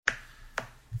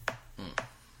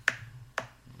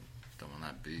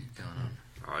that beat going on.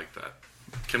 I like that.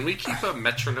 Can we keep a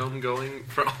metronome going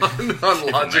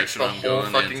on Logic the whole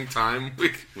fucking time?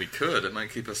 We could. It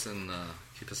might keep us in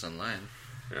line.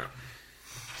 Yeah.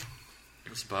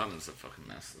 This apartment's a fucking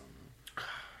mess, though.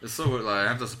 It's so weird. Like, I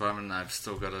have this apartment, and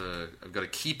I've got to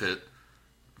keep it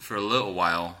for a little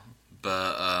while,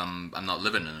 but I'm not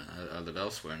living in it. I live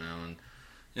elsewhere now, and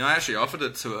I actually offered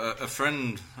it to a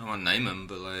friend. I won't name him,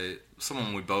 but like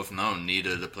someone we both know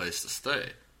needed a place to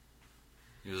stay.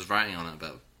 He was writing on it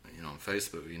about. On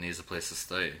Facebook, he needs a place to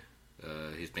stay.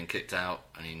 He's been kicked out,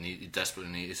 and he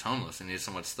desperately needs. He's homeless. He needs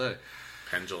somewhere to stay.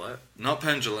 Penn Jillette? Not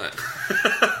Penn Jillette.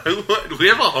 Do we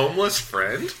have a homeless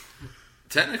friend?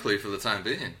 Technically, for the time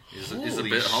being, he's a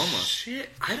bit homeless. Shit,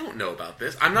 I don't know about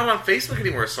this. I'm not on Facebook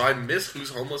anymore, so I miss who's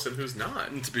homeless and who's not.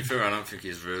 And to be fair, I don't think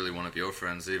he's really one of your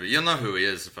friends either. You'll know who he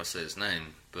is if I say his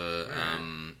name. But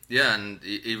yeah, and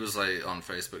he was like on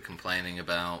Facebook complaining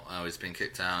about how he's been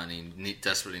kicked out and he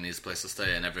desperately needs a place to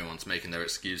stay, and everyone's making their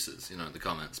excuses. In the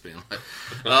comments being like,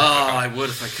 "Oh, I would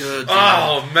if I could."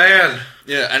 Oh man.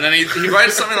 Yeah, and then he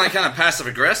writes something like kind of passive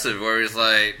aggressive, where he's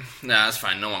like, "Nah, it's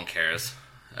fine. No one cares."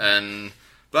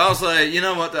 But I was like, you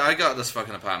know what? I got this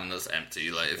fucking apartment that's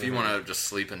empty. Like, if you want to just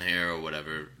sleep in here or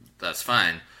whatever, that's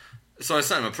fine. So I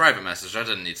sent him a private message. I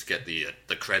didn't need to get the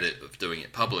credit of doing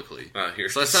it publicly. You're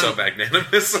so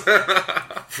magnanimous.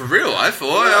 For real, I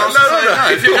thought.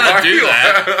 No, if you're going to do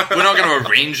that, we're not going to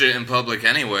arrange it in public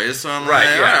anyway. So I'm like,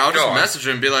 all right, I'll just message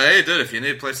him and be like, hey, dude, if you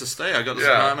need a place to stay, I got this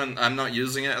apartment. I'm not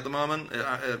using it at the moment.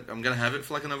 I'm going to have it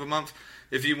for like another month.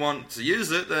 If you want to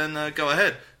use it, then go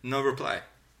ahead. No reply.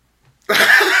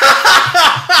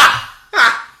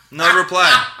 No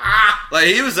reply. Like,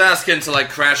 he was asking to like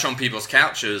crash on people's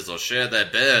couches or share their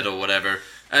bed or whatever,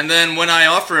 and then when I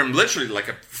offer him literally like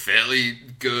a fairly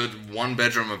good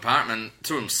 1-bedroom apartment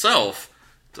to himself,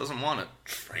 doesn't want it.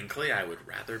 Frankly, I would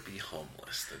rather be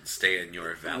homeless than stay in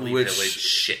your Valley Village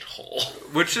shithole.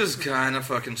 Which is kind of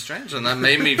fucking strange, and that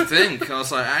made me think. I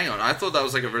was like, hang on, I thought that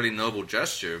was like a really noble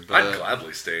gesture. But I'd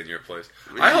gladly stay in your place.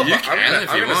 I hope I'm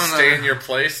going to stay in your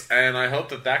place, and I hope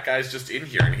that guy's just in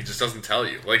here and he just doesn't tell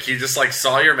you. Like, he just like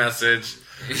saw your message.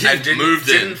 And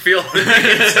didn't feel the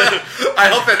need. I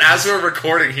hope that as we're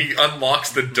recording, he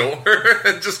unlocks the door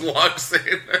and just walks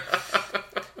in.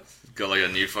 Got like a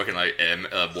new fucking like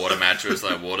water mattress,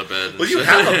 like water bed. Well, you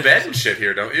have a bed and shit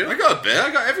here, don't you? I got a bed.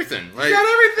 I got everything. Like, you got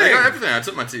everything. I got everything. I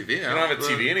took my TV out. You don't have a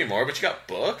TV anymore, but you got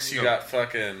books. You got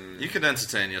fucking. You can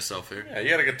entertain yourself here. Yeah, you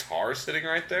got a guitar sitting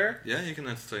right there. Yeah, you can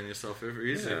entertain yourself here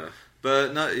very easy. Yeah.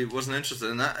 But no, he wasn't interested.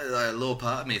 And that like, a little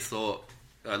part of me thought.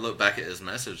 I looked back at his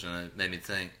message and it made me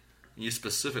think. You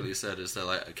specifically said, "Is there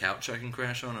like a couch I can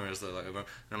crash on, or is there like?" And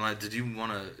I'm like, "Did you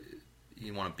want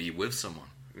to be with someone?"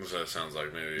 So that sounds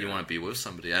like maybe you want to be with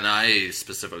somebody, and I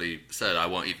specifically said, "I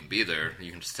won't even be there.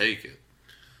 You can just take it."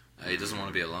 He doesn't want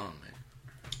to be alone, mate.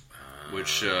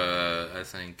 Which I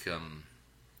think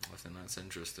that's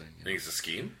interesting. Think it's a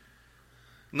scheme?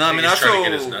 No, I mean he's I trying to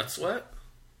get his nuts wet.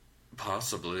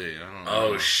 Possibly, I don't know.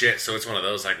 Oh shit! So it's one of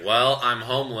those like, well, I'm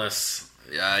homeless.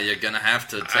 Yeah, you're gonna have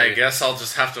to. I guess I'll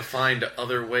just have to find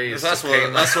other ways. That's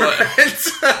what that's what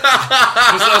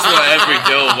every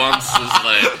girl wants. Is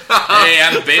like, hey,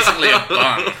 I'm basically a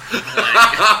bum.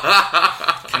 Like,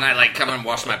 can I like come and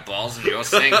wash my balls in your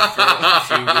sink for a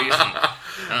few weeks?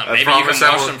 And, maybe you can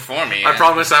wash them for me. I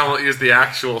promise I won't use the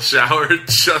actual shower,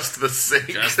 just the sink.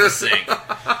 Just the sink.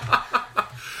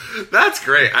 That's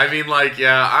great. I mean, like,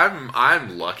 yeah,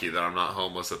 I'm lucky that I'm not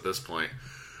homeless at this point.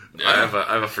 Yeah. I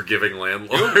have a forgiving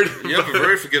landlord. You have a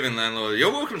very forgiving landlord.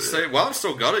 You're welcome to stay. While I've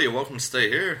still got it, you're welcome to stay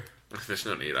here. There's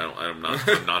no need. I'm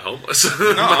not homeless.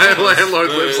 My landlord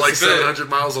lives like 700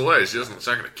 miles away. She's not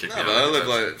going to kick me out. But I live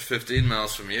like 15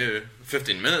 miles from you.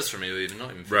 15 minutes from you, even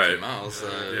not even 15 miles.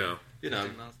 Yeah. You know,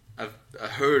 I've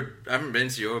heard. I haven't been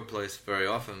to your place very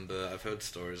often, but I've heard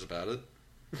stories about it.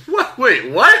 What?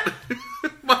 Wait, what?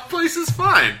 My place is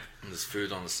fine. And there's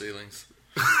food on the ceilings.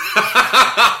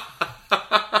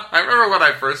 I remember when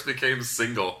I first became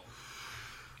single.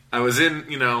 I was in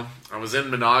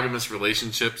monogamous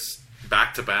relationships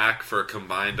back to back for a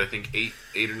combined, I think, 8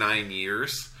 or 9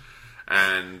 years.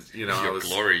 And, your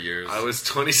glory years. I was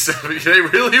 27. They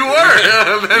really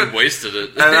were. You wasted it.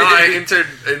 And then I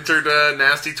entered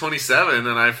nasty 27,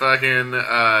 and I fucking,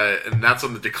 and that's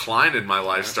when the decline in my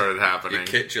life started happening. You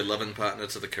kicked your loving partner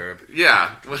to the curb.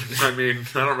 Yeah. I mean,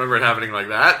 I don't remember it happening like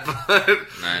that, but...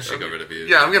 Nah, she got rid of you.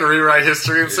 Yeah, I'm going to rewrite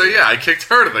history and say, I kicked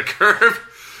her to the curb.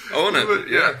 Own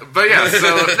it.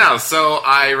 But so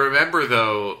I remember,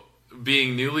 though,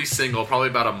 being newly single, probably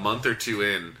about a month or two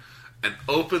in, and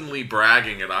openly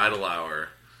bragging at Idle Hour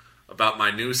about my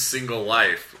new single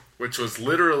life which was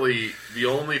literally the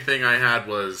only thing I had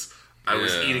was I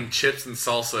was eating chips and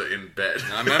salsa in bed.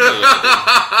 I remember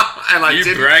that. And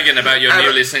you bragging about your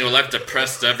nearly single life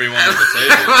depressed everyone at the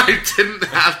table. I didn't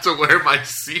have to wear my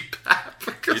CPAP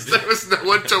because there was no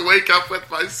one to wake up with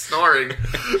my snoring.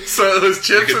 So it was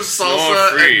chips and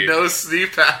salsa and no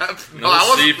CPAP.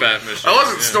 No CPAP machine. I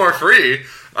wasn't snore free.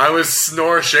 I was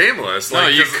snore shameless. No,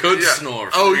 you could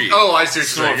snore free. Oh, I see.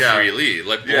 Snore freely,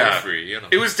 like bore free. You know.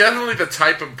 It was definitely the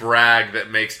type of brag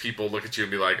that makes people look at you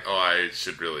and be like, "Oh, I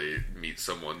should really meet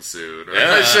someone soon." Or,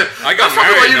 I got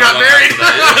married. You got married.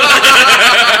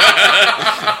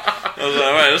 I was like,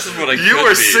 all right, this is what I. You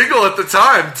were single at the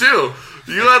time too.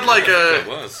 You had like I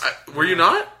was. Were you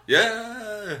not?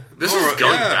 Yeah. This was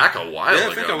going back a while ago.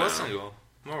 Yeah, I think I was single,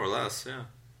 more or less. Yeah.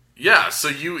 Yeah. So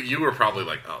you were probably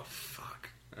like, oh.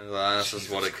 This is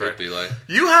what it could be like.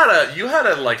 You had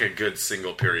a like a good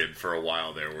single period for a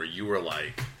while there, where you were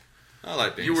like, I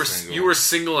like being single. You were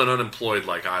single and unemployed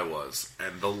like I was,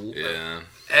 and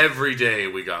every day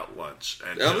we got lunch.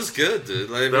 And that was good, dude.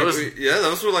 Like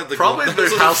those were like the probably the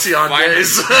halcyon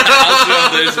days.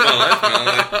 Halcyon days of my life, man.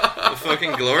 Like, the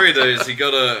fucking glory days. You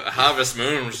go to Harvest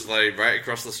Moon, which is like right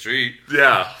across the street.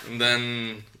 Yeah, and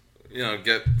then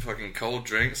get fucking cold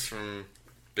drinks from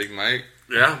Big Mike.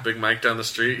 Yeah, Big Mike down the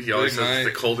street. He always has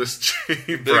the coldest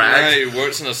Big Mike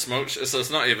works in a smoke shop, so it's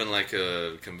not even like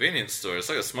a convenience store. It's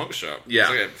like a smoke shop. Yeah. It's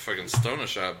like a fucking stoner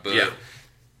shop. But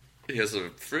he has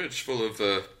a fridge full of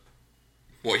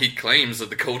what he claims are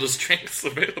the coldest drinks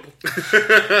available.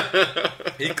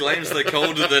 He claims they're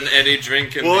colder than any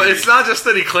drink in Well, it's not just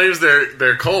that he claims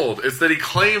they're cold. It's that he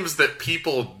claims that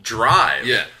people drive.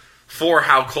 Yeah. For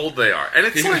how cold they are, and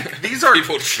it's like these are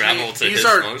people travel to these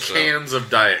are cans of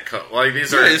Diet Coke. Like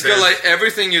these are. It's got like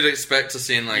everything you'd expect to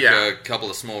see in like a couple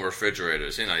of small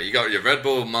refrigerators. You know, you got your Red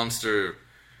Bull, Monster.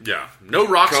 Yeah, no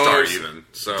Rockstar even.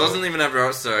 So doesn't even have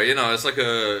Rockstar. You know, it's like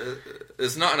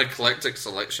it's not an eclectic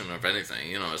selection of anything.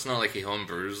 You know, it's not like he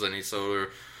homebrews any soda.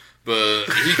 But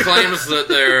he claims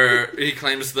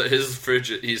that his fridge,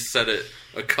 he's set it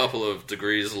a couple of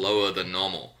degrees lower than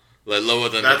normal. Like lower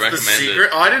than the recommended. The secret?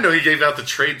 Oh, I didn't know he gave out the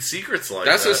trade secrets like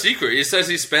that. That's a secret. He says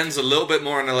he spends a little bit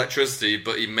more on electricity,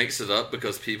 but he makes it up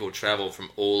because people travel from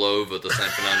all over the San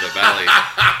Fernando Valley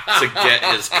to get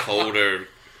his colder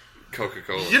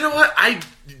Coca-Cola. You know what?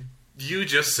 You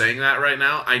just saying that right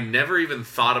now, I never even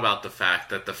thought about the fact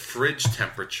that the fridge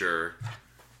temperature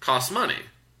costs money.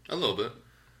 A little bit.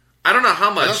 I don't know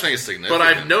how much. I don't think it's significant. But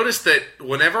I've noticed that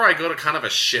whenever I go to kind of a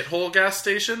shithole gas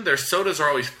station, their sodas are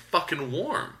always fucking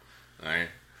warm. Right.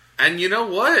 And you know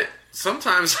what?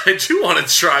 Sometimes I do want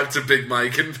to drive to Big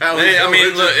Mike and Valley. Hey, I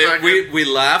mean, look, we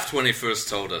laughed when he first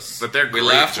told us. But they're great We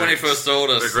laughed drinks. when he first told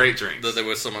us. They're great drinks. That they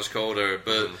were so much colder.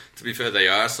 But to be fair, they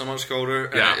are so much colder,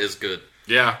 and it is good.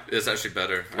 Yeah. It's actually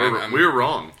better. We were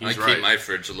wrong. He's I right. keep my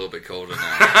fridge a little bit colder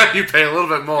now. You pay a little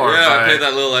bit more. Yeah, I pay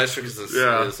that little extra because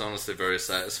it's honestly very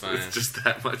satisfying. It's just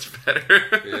that much better.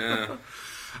 Yeah.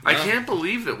 I can't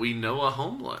believe that we know a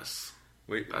homeless.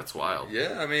 That's wild.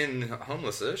 Yeah, I mean,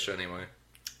 homeless-ish anyway.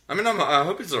 I mean, I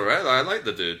hope he's alright. I like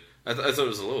the dude. I thought it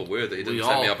was a little weird that he didn't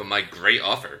set me up on my great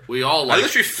offer. I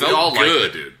literally felt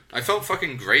good. Dude. I felt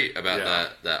fucking great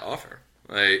about that offer.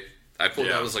 Like, I thought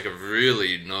that was like a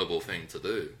really noble thing to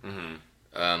do.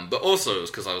 Mm-hmm. But also it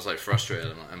was because I was like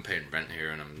frustrated. I'm paying rent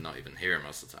here and I'm not even here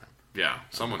most of the time. Yeah,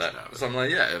 someone should have it. So I'm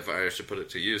like, if I should put it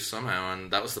to use somehow, and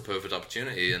that was the perfect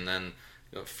opportunity. And then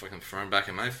got fucking thrown back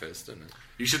in my face, didn't it?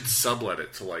 You should sublet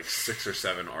it to like 6 or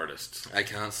 7 artists. I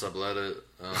can't sublet it.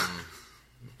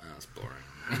 That's boring.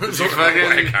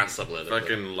 I can't sublet it.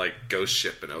 Fucking like Ghost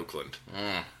Ship in Oakland.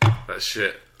 That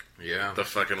shit. Yeah. The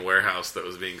fucking warehouse that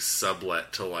was being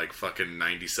sublet to like fucking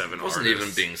 97 artists. It wasn't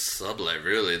even being sublet,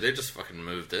 really. They just fucking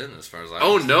moved in as far as I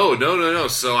was. No.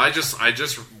 So I just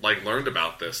like learned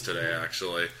about this today,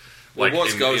 actually. Like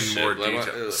what's Ghost Ship? More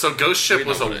detail. So Ghost Ship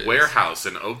was a warehouse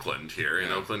in Oakland here,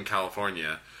 in Oakland,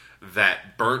 California,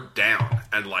 that burnt down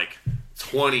and like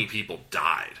 20 people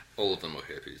died. All of them were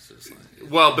hippies.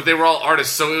 Well, but they were all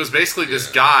artists, so it was basically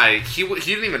this guy. He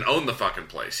didn't even own the fucking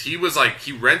place. He was like,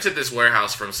 he rented this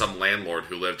warehouse from some landlord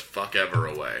who lived fuck ever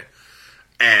away.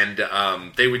 And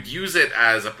they would use it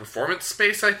as a performance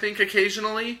space, I think,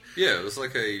 occasionally. Yeah, it was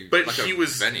like a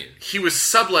venue. He was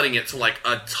subletting it to like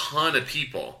a ton of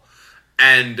people.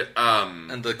 And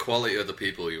the quality of the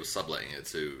people he was subletting it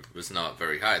to was not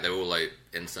very high. They were all like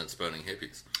incense burning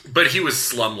hippies. But he was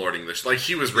slumlording this. Like,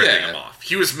 he was ripping them off.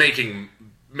 He was making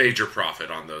major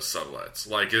profit on those sublets.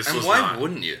 Like, this was why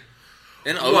wouldn't you?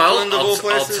 In Oakland, of all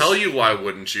places? I'll tell you why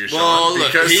wouldn't you, Sean. Well,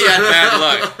 look, he had bad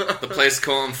luck. The place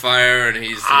caught on fire, and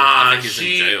I think he's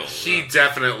in jail. He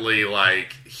definitely,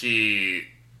 like, he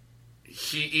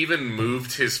he even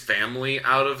moved his family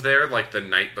out of there like the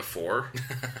night before,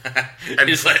 and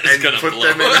he's like, it's gonna put blow.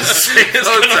 them in a safe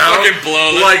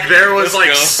hotel. Like there was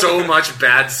like so much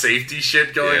bad safety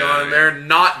shit going on in there.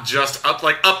 Not just up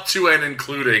to and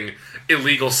including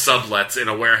illegal sublets in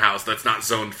a warehouse that's not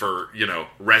zoned for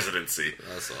residency.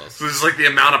 That's awesome. So there's like the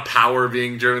amount of power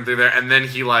being driven through there, and then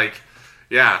he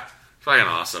fucking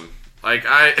awesome. Like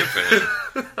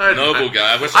noble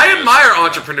guy. I admire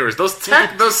entrepreneurs. Those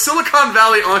Silicon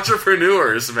Valley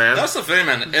entrepreneurs, man. That's the thing,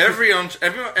 man. Every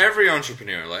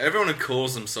entrepreneur, like everyone who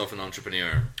calls themselves an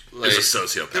entrepreneur, is a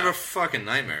sociopath. They're a fucking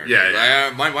nightmare. Yeah.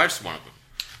 Like, my wife's one of them.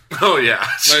 Oh yeah,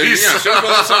 she calls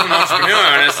herself an entrepreneur,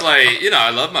 and it's like I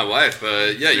love my wife,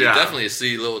 but you definitely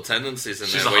see little tendencies in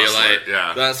there where you're like,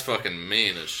 that's fucking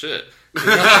mean as shit. That's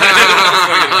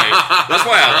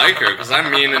why I like her, because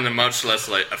I'm mean in a much less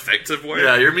effective way.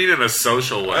 Yeah, you're mean in a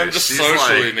social way. I'm just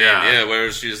socially mean,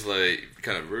 whereas she's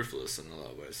kind of ruthless in a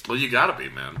lot of ways. Well, you gotta be,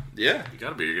 man. Yeah, you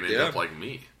gotta be. You're gonna end up like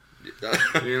me. You're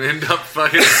gonna end up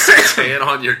fucking staying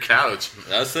on your couch.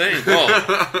 That's the thing. Well,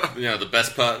 the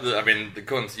best part.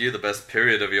 According to you, the best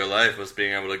period of your life was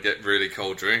being able to get really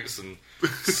cold drinks and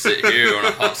sit here on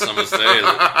a hot summer's day,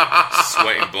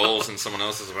 sweating balls in someone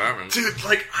else's apartment. Dude,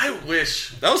 I wish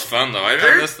that was fun though. I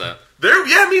missed that.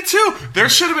 Me too. There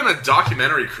should have been a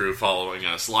documentary crew following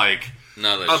us.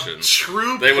 No, they shouldn't.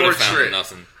 True they would have portrait. found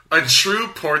nothing. A true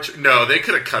portrait. No, they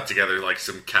could have cut together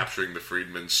some capturing the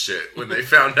Freedmen shit when they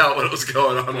found out what was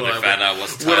going on. When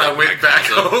I went back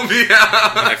home.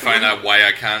 Yeah. When I find out why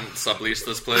I can't sublease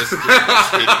this place.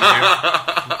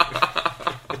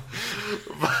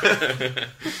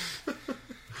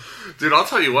 Dude, I'll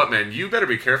tell you what, man. You better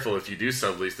be careful if you do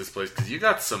sublease this place, because you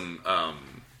got some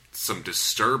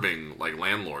disturbing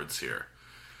landlords here.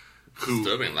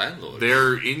 Disturbing landlords.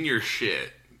 They're in your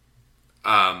shit.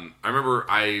 I remember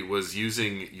I was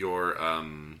using your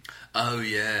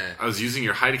I was using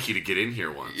your hide key to get in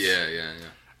here once. Yeah.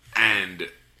 And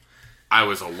I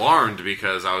was alarmed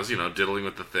because I was, diddling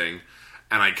with the thing,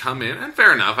 and I come in, and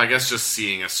fair enough, I guess just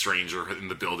seeing a stranger in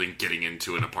the building getting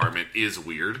into an apartment is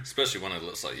weird. Especially when it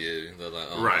looks like you. They're like,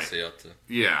 oh, right. What's he up to?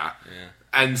 Yeah.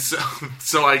 And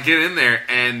so I get in there,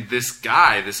 and this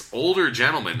guy, this older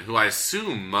gentleman, who I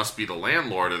assume must be the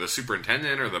landlord or the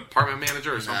superintendent or the apartment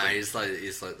manager or something. Nah, he's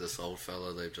like this old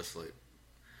fella. They've just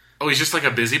Oh, he's just like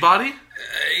a busybody?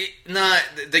 Nah,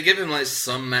 they give him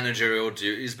some managerial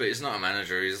duties, but he's not a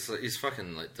manager. He's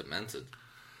fucking demented.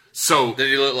 So did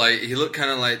he looked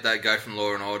kind of like that guy from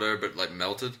Law and Order, but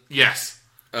melted? Yes.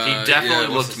 He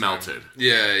definitely looked melted.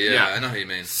 Yeah, I know who you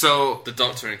mean. So the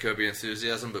Doctor in Curb Your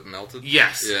Enthusiasm, but melted?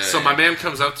 Yes. My man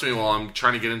comes up to me while I'm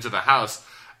trying to get into the house,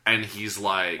 and he's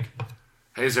like,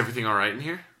 hey, is everything alright in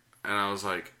here? And I was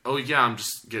like, oh yeah, I'm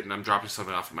dropping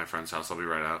something off at my friend's house, I'll be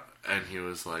right out. And he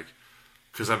was like,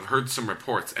 because I've heard some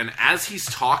reports. And as he's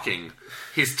talking,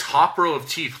 his top row of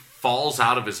teeth falls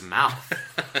out of his mouth.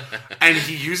 And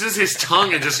he uses his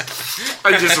tongue and just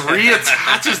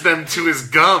reattaches them to his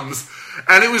gums.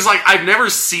 And it was I've never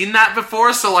seen that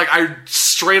before, so I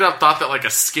straight up thought that a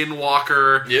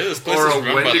skinwalker this place or is a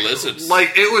run by lizards.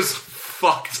 It was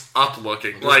fucked up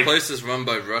looking. This place is run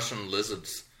by Russian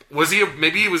lizards. Was he?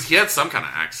 Maybe he had some kind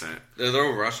of accent. They're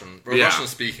all Russian. Russian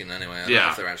speaking anyway. I don't know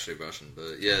if they're actually Russian,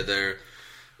 but yeah,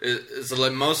 it's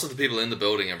most of the people in the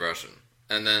building are Russian,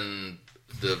 and then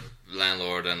the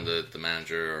landlord and the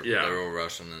manager they're all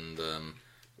Russian, and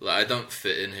I don't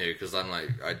fit in here because I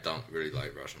don't really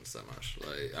like Russians that much.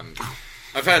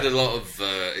 I've had a lot of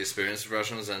experience with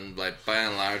Russians, and by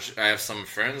and large, I have some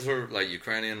friends who are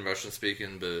Ukrainian, Russian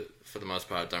speaking, but for the most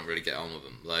part, I don't really get on with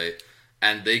them.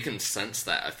 And they can sense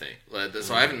that, I think.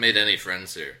 So I haven't made any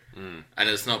friends here. And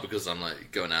it's not because I'm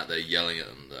going out there yelling at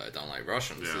them that I don't like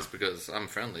Russians. Yeah. It's because I'm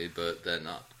friendly, but they're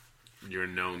not. You're a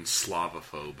known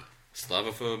Slavophobe.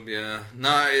 Slavophobe, yeah.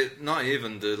 No, not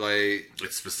even.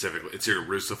 It's specifically. It's your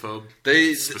Russophobe?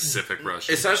 Specific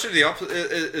Russian. It's actually the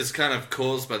opposite. It's kind of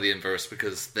caused by the inverse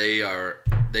because they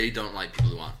don't like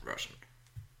people who aren't Russian.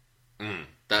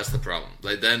 That's the problem.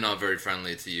 They're not very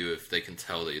friendly to you if they can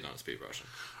tell that you don't speak Russian.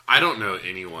 I don't know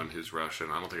anyone who's Russian.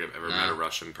 I don't think I've ever met a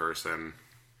Russian person.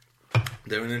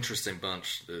 They're an interesting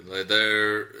bunch, dude.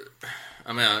 Are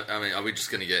we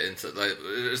just going to get into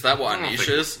is that what our niche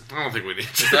is? I don't think we need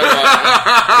to. We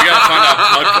got to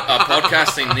find our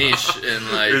podcasting niche in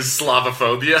is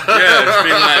Slavophobia. Yeah, it's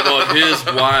being here's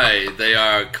why they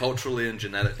are culturally and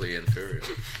genetically inferior.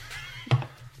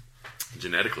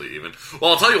 Genetically, even.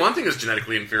 Well, I'll tell you one thing is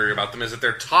genetically inferior about them is that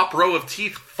their top row of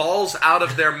teeth falls out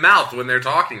of their mouth when they're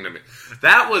talking to me.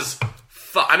 That was...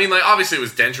 obviously it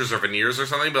was dentures or veneers or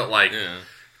something, but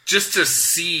just to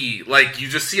see, like, you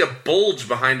just see a bulge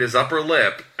behind his upper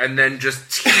lip, and then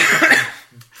just teeth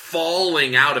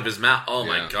falling out of his mouth. Oh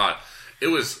my god. It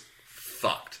was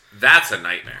fucked. That's a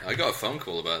nightmare. I got a phone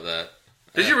call about that.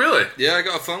 Did you really? Yeah, I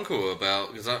got a phone call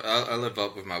about, because I live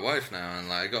up with my wife now, and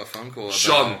like I got a phone call about...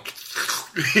 Sean,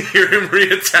 you hear him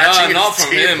reattaching his not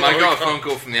from teeth. him. I got a phone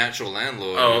call from the actual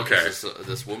landlord. Oh, okay.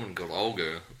 This woman called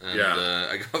Olga, and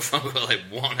I got a phone call at like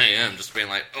 1 a.m. just being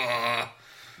like,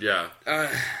 yeah.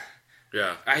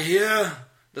 I hear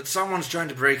that someone's trying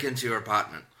to break into your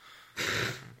apartment.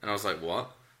 And I was like,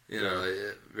 what? You know,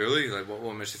 like, really? Like,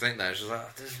 what makes you think that? She was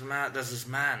like, there's this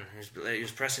man. He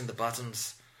was pressing the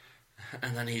buttons,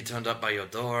 and then he turned up by your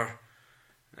door,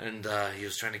 and he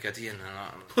was trying to get in.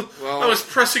 And I was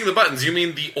pressing the buttons. You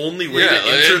mean the only way to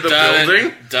enter the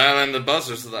building? Dial in the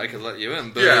buzzer so that I could let you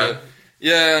in. But,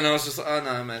 yeah, and I was just like, oh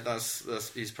no, mate,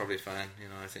 that's he's probably fine. You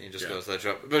know, I think he just goes that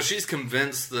job. But she's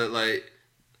convinced that, like,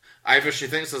 either she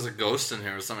thinks there's a ghost in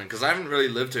here or something, because I haven't really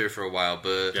lived here for a while,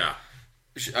 but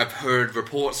I've heard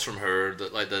reports from her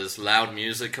that, like, there's loud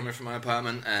music coming from my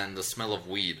apartment and the smell of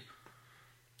weed.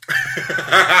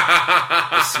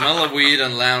 The smell of weed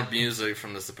and loud music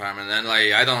from this apartment, and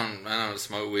like I don't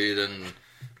smoke weed, and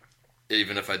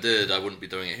even if I did, I wouldn't be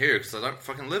doing it here because I don't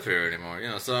fucking live here anymore. You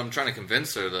know, so I'm trying to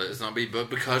convince her that it's not me, but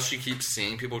because she keeps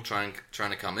seeing people trying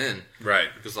to come in, right?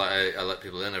 Because like I let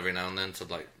people in every now and then to,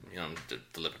 like, you know,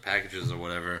 deliver packages or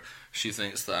whatever. She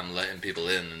thinks that I'm letting people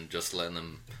in and just letting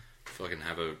them fucking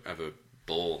have a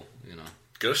bowl. You know,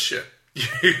 ghost shit.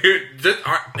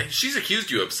 She's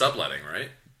accused you of subletting, right?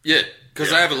 Yeah,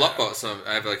 because I have a lockbox, so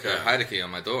I have like a hide key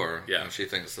on my door, and she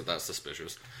thinks that that's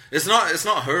suspicious. It's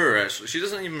not her, actually. She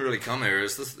doesn't even really come here.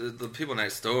 It's the people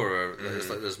next door. It's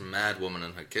like this mad woman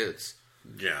and her kids.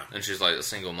 Yeah. And she's like a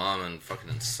single mom and fucking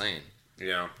insane.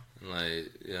 Yeah. And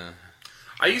like, yeah.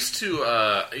 I used to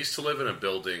live in a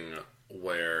building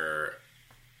where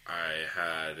I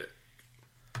had...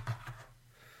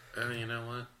 you know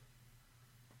what?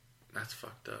 That's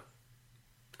fucked up.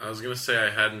 I was going to say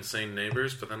I had insane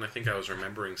neighbors, but then I think I was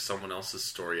remembering someone else's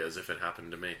story as if it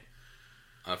happened to me.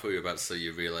 I thought you were about to say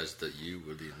you realized that you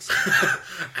were the insane.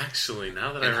 Actually,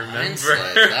 now that I remember...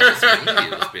 Hindsight, that was me.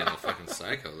 You was being a fucking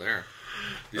psycho there.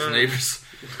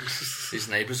 These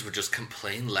neighbors would just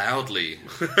complain loudly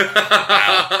how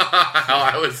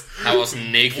I was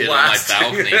naked blasting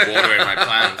on my balcony watering my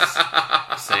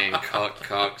plants, saying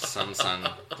cock, sun,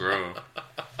 grow.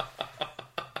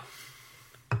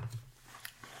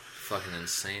 Fucking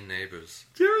insane neighbors.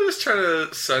 Do you ever just try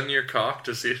to sun your cock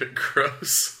to see if it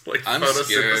grows? Like, I'm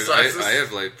scared. I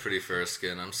have like pretty fair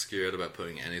skin. I'm scared about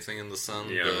putting anything in the sun.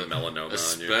 Yeah, but melanoma,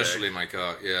 especially on your my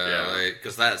cock. Yeah, like,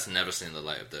 because that's never seen the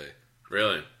light of day.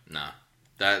 Really? Nah,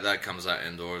 that comes out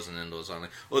indoors and indoors only.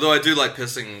 Although I do like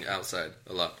pissing outside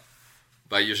a lot,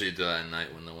 but I usually do that at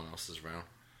night when no one else is around.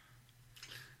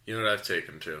 You know what I've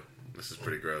taken too? This is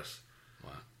pretty gross.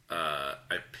 What?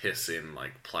 I piss in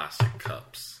like plastic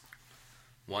cups.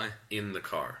 Why? In the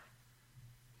car.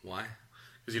 Why?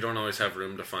 Because you don't always have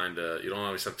room to find you don't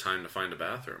always have time to find a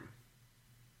bathroom.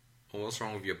 Well, what's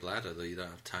wrong with your bladder that you don't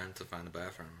have time to find a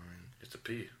bathroom? I mean, it's a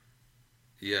pee.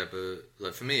 Yeah, but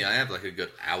like for me, I have like a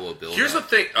good hour build. Here's the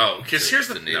thing. Because here's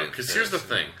the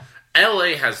thing.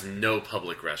 LA has no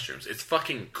public restrooms. It's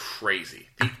fucking crazy.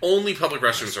 The only public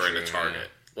restrooms are in the Target.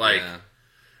 Yeah. Like,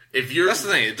 if you're... That's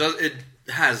the thing. It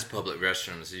has public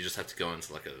restrooms. You just have to go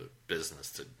into like a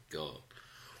business to go.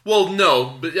 Well,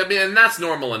 no, but I mean, and that's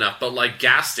normal enough. But like,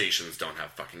 gas stations don't have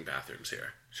fucking bathrooms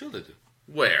here. Sure, they do.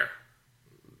 Where?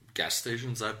 Gas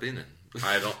stations I've been in.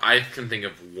 I can think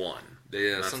of one.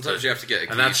 Yeah, sometimes you have to get a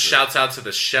key. And that shouts out to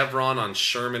the Chevron on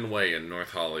Sherman Way in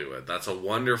North Hollywood. That's a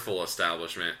wonderful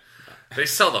establishment. They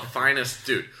sell the finest,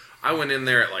 dude. I went in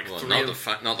there at like 3.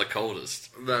 Not the coldest.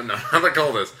 No, not the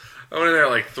coldest. I went in there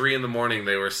at like 3 in the morning.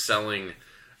 They were selling.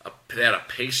 They had a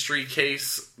pastry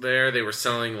case there. They were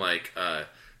selling like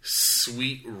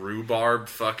sweet rhubarb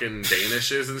fucking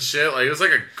danishes and shit. Like, it was like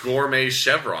a gourmet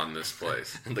Chevron, this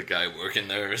place. And the guy working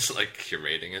there is like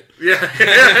curating it.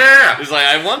 Yeah. He's like,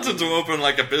 I wanted to open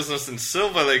like a business in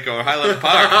Silver Lake or Highland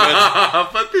Park,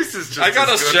 but this is just I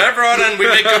got a Chevron and we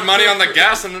make good money on the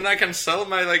gas, and then I can sell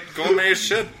my like gourmet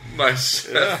shit. My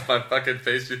fucking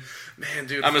pastry. Man,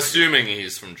 dude. I'm assuming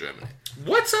he's from Germany.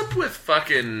 What's up with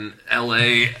fucking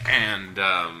LA and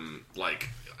like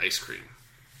ice cream?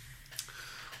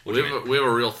 We have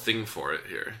a real thing for it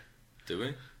here. Do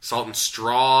we? Salt and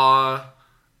straw.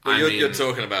 Well, you're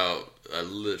talking about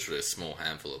literally a small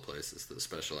handful of places that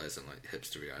specialize in like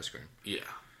hipstery ice cream. Yeah.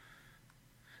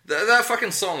 That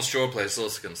fucking Salt and Straw place is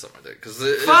also gonna suck my dick.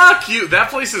 Fuck you! That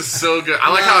place is so good.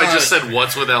 I like how I just said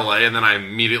what's with LA and then I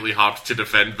immediately hopped to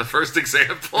defend the first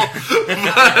example. No,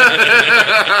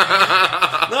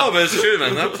 but it's true,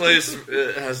 man. That place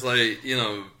has like, you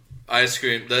know, ice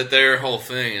cream. Their whole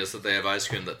thing is that they have ice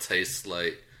cream that tastes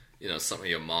like, you know, something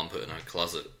your mom put in her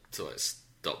closet to like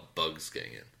stop bugs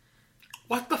getting in.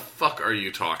 What the fuck are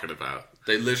you talking about?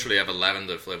 They literally have a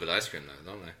lavender flavored ice cream now,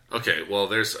 don't they? Okay, well,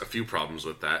 there's a few problems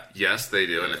with that. Yes, they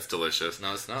do, and it's delicious.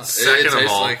 No, it's not. Second of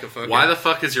all, like why the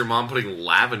fuck is your mom putting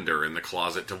lavender in the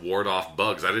closet to ward off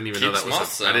bugs? I didn't even know that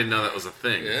was. I didn't know that was a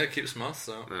thing. Yeah, it keeps moths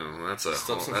out. Oh, that's a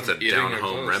down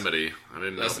home remedy. I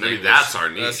didn't know. Maybe English, that's our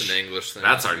niche. That's an English thing.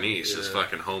 That's our niche. Is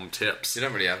fucking home tips. You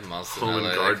don't really have moths. Home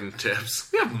and garden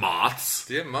tips. We have moths.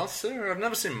 Do you have moths, sir? I've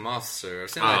never seen moths, sir. I've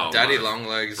seen like daddy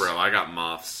longlegs. Bro, I got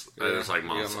moths. There's like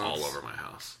moths all over my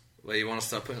house. Well, you want to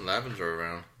start putting lavender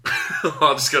around?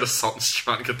 I'll just go to Salt and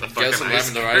Straw and get the fucking some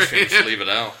lavender ice cream. Just leave it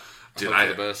out. Dude,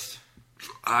 the best.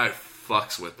 I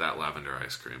fucks with that lavender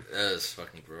ice cream. That is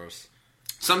fucking gross.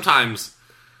 Sometimes,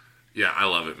 yeah, I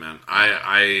love it, man.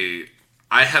 I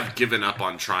have given up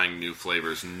on trying new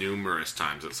flavors numerous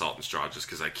times at Salt and Straw just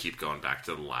because I keep going back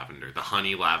to the lavender, the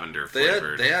honey lavender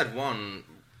flavored. They had one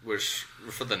which,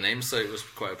 for the namesake, was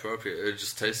quite appropriate. It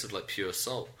just tasted like pure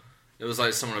salt. It was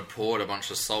like someone had poured a bunch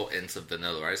of salt into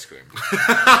vanilla ice cream.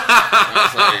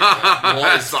 I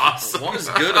was like, awesome. What is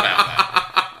good about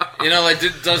that? You know, like,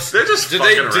 they're just fucking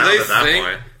around at that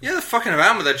point. Yeah, they're fucking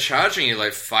around, but they're charging you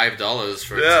like $5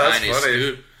 for a tiny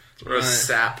scoop. Or a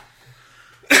sap.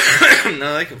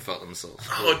 No, they can fuck themselves.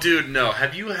 Oh, dude, no.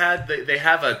 Have you had... They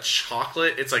have a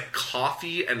chocolate... It's like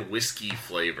coffee and whiskey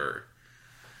flavor.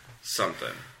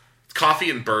 Something. It's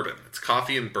coffee and bourbon. It's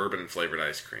coffee and bourbon flavored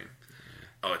ice cream.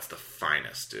 Oh, it's the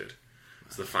finest, dude.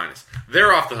 It's the finest.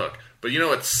 They're off the hook. But you know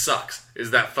what sucks? Is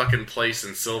that fucking place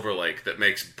in Silver Lake that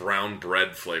makes brown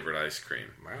bread flavored ice cream.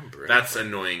 Brown bread? That's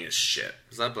annoying as shit.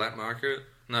 Is that Black Market?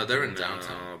 No, they're in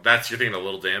downtown. You're thinking of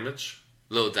Little Damage?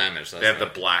 Little Damage, They have the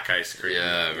black ice cream.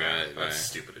 Yeah, right. That's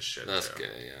stupid as shit. That's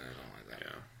gay, yeah. I don't like that.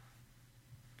 Yeah.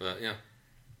 But, yeah.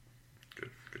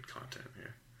 Good content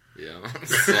here. Yeah. All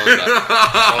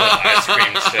that ice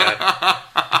cream shit.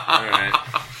 Alright.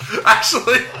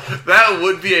 Actually, that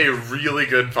would be a really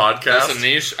good podcast. That's a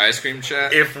niche ice cream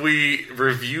chat. If we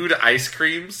reviewed ice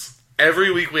creams,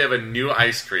 every week we have a new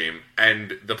ice cream,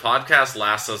 and the podcast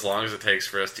lasts as long as it takes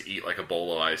for us to eat like a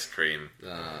bowl of ice cream.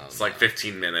 It's like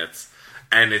 15 minutes,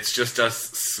 and it's just us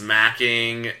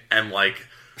smacking and like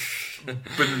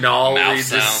banally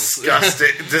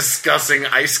discussing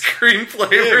ice cream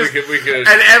flavors. Yeah, we could.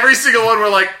 And every single one we're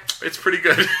like, it's pretty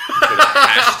good. Put a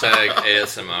hashtag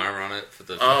ASMR on it for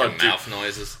the mouth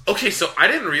noises. Okay, so I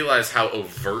didn't realize how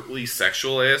overtly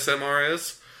sexual ASMR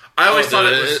is. I always thought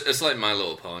it's like My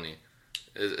Little Pony.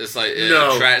 It's like it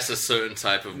attracts a certain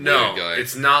type of weird guy.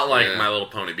 It's not like My Little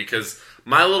Pony, because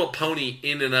My Little Pony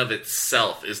in and of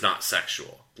itself is not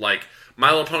sexual. Like, My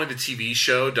Little Pony, the TV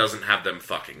show, doesn't have them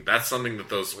fucking. That's something that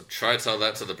those... Well, try to tell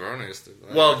that to the bronies.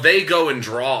 Well, they go and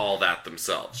draw all that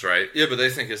themselves, right? Yeah, but they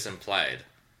think it's implied.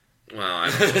 Well, I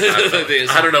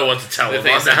don't know what to tell them on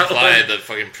that. It's implied that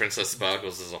fucking Princess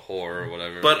Sparkles is a whore or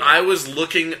whatever. But I was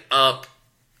looking up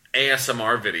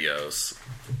ASMR videos,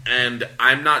 and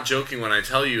I'm not joking when I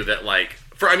tell you that, like...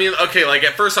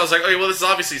 at first I was like, okay, well, this is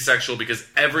obviously sexual because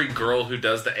every girl who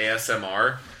does the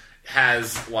ASMR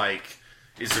has, like...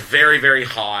 is very, very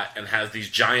hot and has these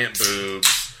giant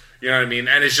boobs. You know what I mean?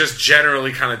 And is just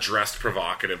generally kind of dressed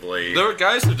provocatively. There are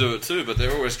guys who do it too, but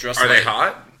they're always dressed Are they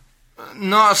hot?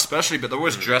 Not especially, but they're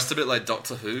always dressed a bit like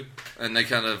Doctor Who. And they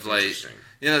kind of like...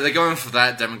 You know, they're going for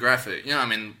that demographic. You know, I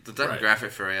mean, the demographic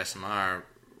for ASMR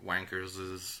wankers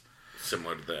is...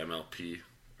 similar to the MLP.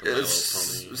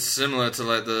 It's similar to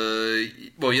like the...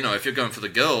 Well, you know, if you're going for the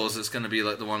girls, it's going to be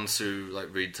like the ones who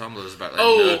like read Tumblrs about like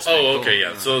nerds. Okay,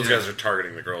 yeah. So those guys are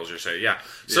targeting the girls, you're saying, yeah.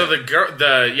 So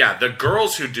the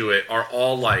girls who do it are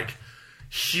all like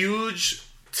huge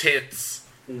tits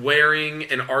wearing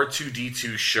an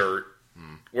R2-D2 shirt,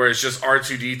 where it's just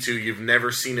R2-D2. You've never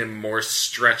seen him more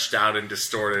stretched out and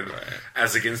distorted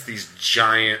as against these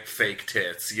giant fake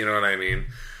tits. You know what I mean?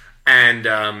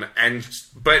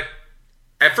 But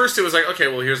at first it was like, okay,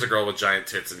 well, here's a girl with giant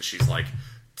tits, and she's like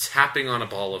tapping on a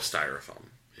ball of styrofoam.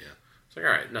 Yeah. It's like,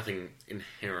 all right, nothing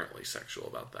inherently sexual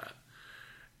about that.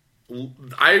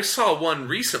 I saw one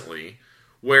recently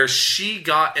where she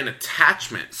got an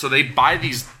attachment. So they buy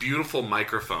these beautiful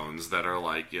microphones that are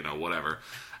like, you know, whatever.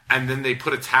 And then they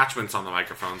put attachments on the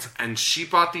microphones. And she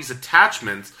bought these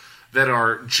attachments that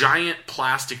are giant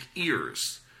plastic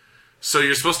ears So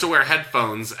you're supposed to wear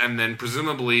headphones, and then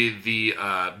presumably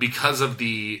because of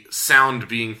the sound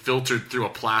being filtered through a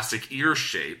plastic ear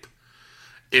shape,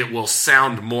 it will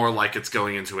sound more like it's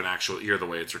going into an actual ear the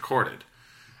way it's recorded.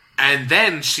 And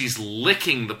then she's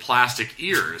licking the plastic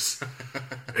ears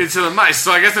into the mic.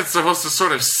 So I guess it's supposed to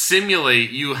sort of simulate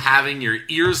you having your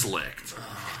ears licked.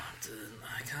 Oh, dude,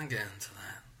 I can't get into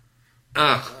that.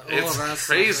 Ugh, it's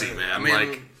crazy, man. I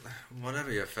mean,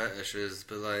 whatever your fetish is,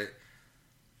 but like,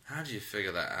 how do you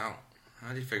figure that out?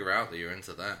 How do you figure out that you're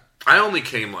into that? I only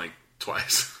came like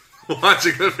twice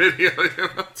watching the video. You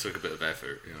know? Took a bit of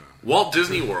effort, you know. Walt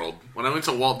Disney World. When I went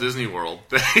to Walt Disney World,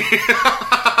 the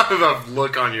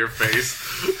look on your face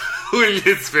when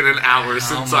it's been an hour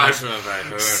since I've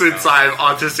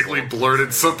autistically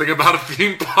blurted something about a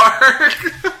theme park.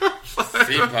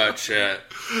 Theme park chat.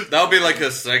 That'll be like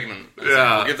a segment.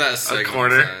 Yeah, we'll give that a segment. A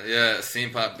corner. Yeah,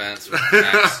 theme park bands with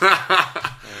Max.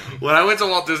 When I went to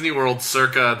Walt Disney World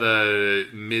circa the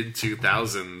mid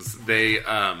 2000s,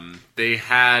 they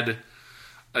had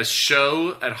a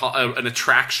show at an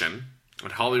attraction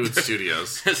at Hollywood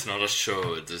Studios. It's not a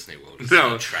show at Disney World. It's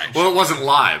an attraction. Well, it wasn't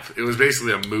live. It was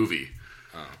basically a movie.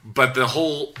 Oh. But the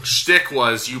whole shtick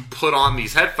was you put on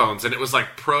these headphones, and it was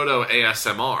like proto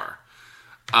ASMR.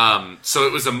 So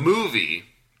it was a movie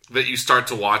that you start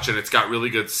to watch, and it's got really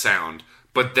good sound.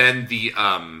 But then the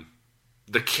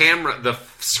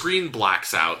screen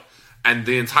blacks out, and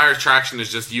the entire attraction is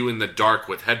just you in the dark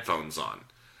with headphones on.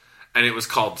 And it was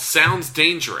called Sounds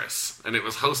Dangerous, and it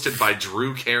was hosted by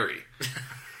Drew Carey.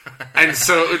 And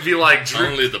so it would be like...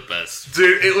 Only the best.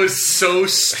 Dude, it was so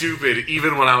stupid,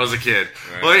 even when I was a kid.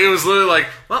 Right. Like, it was literally like,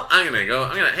 well,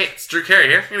 hey, it's Drew Carey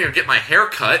here. I'm going to go get my hair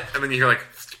cut. And then you hear like...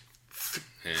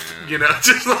 Yeah. You know,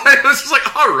 just like, it was just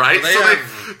like, all right. So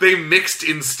they mixed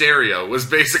in stereo was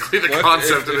basically the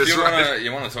concept of this ride.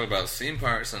 You want to talk about theme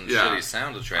parks and shitty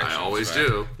sound attractions. I always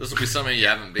do. This will be something you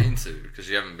haven't been to, because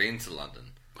you haven't been to London.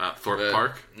 Thorpe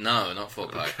Park? No, not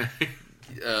Thorpe Park.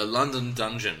 London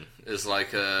Dungeon is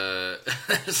like a...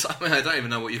 I mean, I don't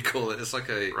even know what you call it. It's like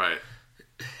a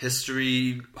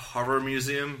history horror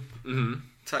museum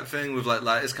type thing with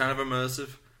like it's kind of immersive.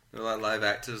 With like live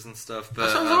actors and stuff. But,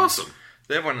 that sounds awesome.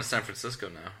 They have one in San Francisco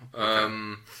now.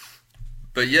 Okay.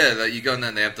 But yeah, like you go in there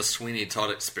and they have the Sweeney Todd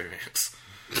experience.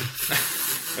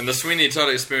 And the Sweeney Todd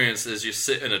experience is you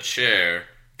sit in a chair,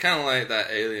 kind of like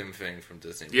that alien thing from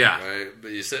Disney. Yeah. Right?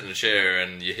 But you sit in a chair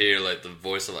and you hear like the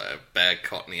voice of like a bad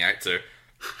Cockney actor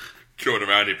going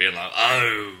around you being like,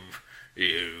 oh,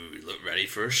 you look ready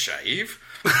for a shave?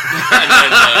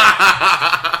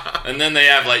 And then they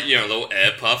have like, you know, little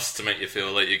air puffs to make you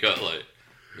feel like you got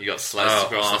sliced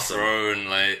across the throat, and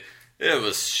like it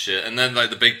was shit. And then like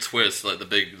the big twist, like the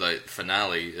big like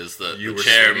finale, is that the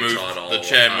chair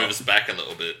moves back a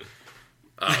little bit.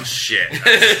 Oh shit!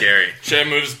 That's scary. Chair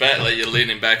moves back, like you're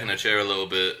leaning back in a chair a little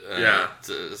bit. Yeah.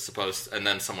 And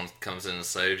then someone comes in and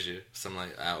saves you. Some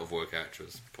like out of work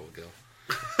actress, poor girl,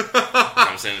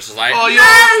 comes in and she's like,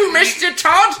 "No, Mr.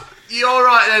 Todd, you all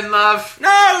right then, love?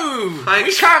 No,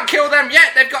 we can't kill them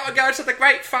yet. They've got to go to the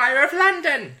Great Fire of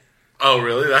London." Oh,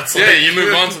 really? That's you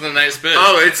move on to the next bit.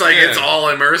 Oh, it's like it's all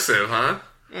immersive, huh?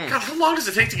 God, how long does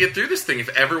it take to get through this thing if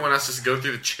everyone has to go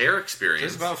through the chair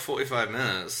experience? It's about 45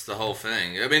 minutes, the whole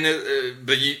thing. I mean,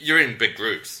 but you're in big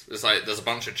groups. It's like there's a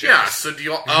bunch of chairs. Yeah, so do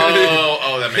you all...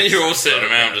 Oh, that makes sense. You're all sitting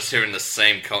around just hearing the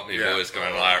same Cockney voice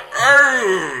going like,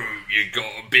 "Oh, you got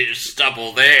a bit of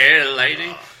stubble there,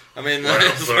 lady." I mean, well,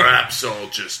 perhaps I'll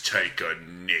just take a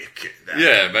nick at that.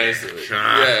 Yeah, basically.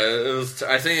 Yeah, it was.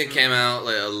 I think it came out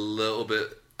like a little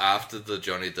bit after the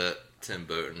Johnny Depp Tim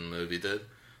Burton movie did.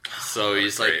 So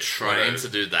he's like trying to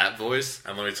do that voice.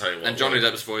 And let me tell you what. And Johnny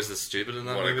Depp's voice is stupid in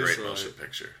that movie. What a great motion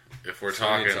picture. If we're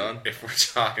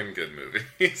talking good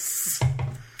movies.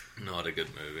 Not a good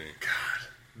movie. God.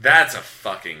 That's a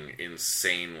fucking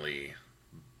insanely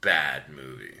bad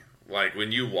movie. Like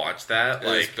when you watch that,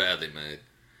 like it's badly made.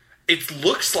 It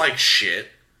looks like shit.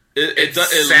 It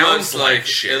sounds like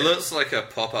shit. It looks like a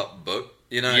pop-up book.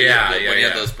 You know, when you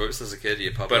had those books as a kid,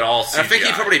 you pop but up. All CGI, I think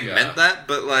he probably meant that,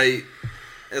 but like,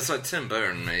 it's like Tim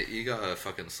Burton, mate. You gotta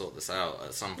fucking sort this out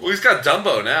at some point. Well, he's got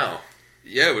Dumbo now.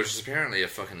 Yeah, which is apparently a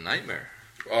fucking nightmare.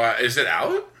 Is it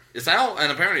out? It's out, and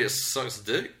apparently it sucks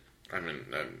dick. I mean,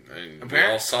 we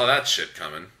all saw that shit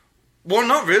coming. Well,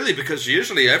 not really, because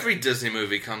usually every Disney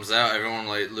movie comes out, everyone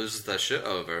like loses their shit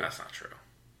over. That's not true.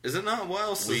 Is it not? What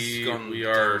else has gone? We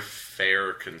are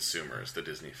fair consumers, the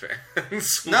Disney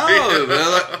fans. No,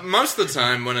 but like, most of the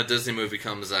time when a Disney movie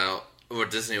comes out, or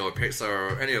Disney or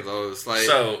Pixar or any of those, like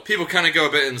people kind of go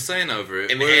a bit insane over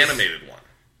it. An animated one,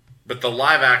 but the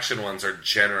live action ones are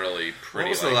generally pretty.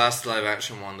 What was the last live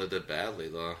action one that did badly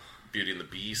though? Beauty and the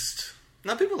Beast.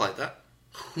 No, people like that.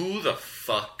 Who the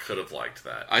fuck could have liked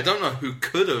that? I don't know who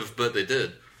could have, but they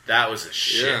did. That was a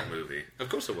shit movie. Of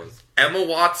course it was. Emma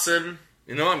Watson.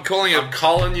 You know, I'm calling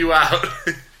you out.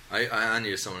 I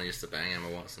knew someone who used to bang Emma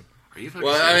Watson. Are you fucking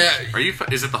serious?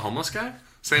 Is it the homeless guy?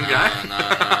 Same guy?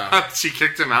 No. She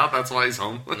kicked him out, that's why he's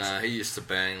homeless? Nah, he used to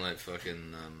bang, like,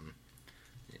 fucking,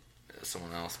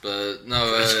 someone else. But,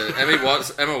 no,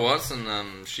 Emma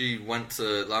Watson, she went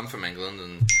to, I'm from England,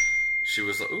 and she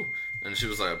was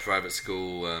like, a private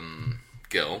school,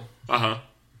 girl. Uh-huh.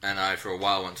 And I, for a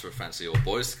while, went to a fancy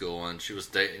all-boys school, and she was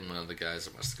dating one of the guys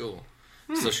at my school.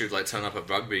 So she would, like, turn up at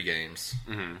rugby games.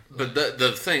 Mm-hmm. But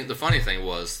the funny thing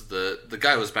was, the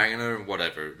guy was banging her, and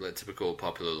whatever, like, typical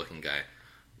popular-looking guy.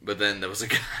 But then there was a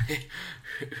guy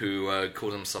who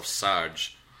called himself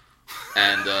Sarge.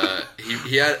 And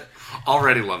he had...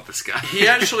 Already love this guy. He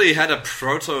actually had a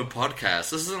proto-podcast.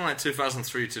 This is in, like,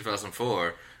 2003,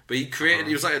 2004. But he created...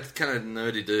 He was, like, a kind of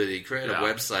nerdy dude. He created a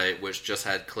website which just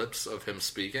had clips of him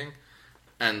speaking.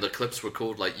 And the clips were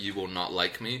called, like, You Will Not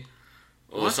Like Me.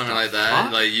 Or something like that.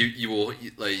 Fuck? Like, you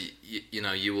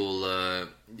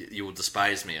will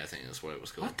despise me, I think that's what it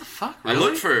was called. What the fuck? Really? I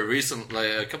looked for it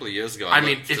a couple of years ago. I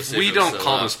mean, if we don't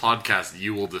call this podcast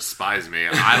You Will Despise Me,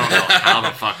 I don't know how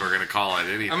the fuck we're going to call it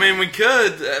anything. I mean, we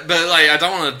could, but, like, I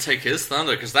don't want to take his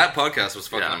thunder, because that podcast was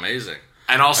fucking amazing.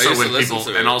 And also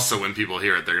when people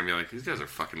hear it, they're gonna be like, "These guys are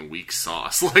fucking weak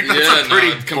sauce." Like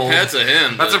compared to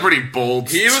him, that's a pretty bold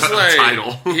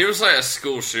title. He was like a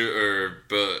school shooter,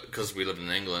 but because we lived in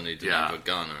England, he didn't have a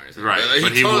gun or anything. Right,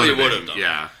 but he totally would have done.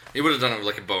 Yeah, he would have done it with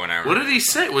like a bow and arrow. What did he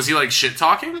say? Was he like shit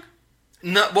talking?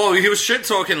 No, well, he was shit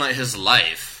talking like his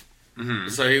life. Mm-hmm.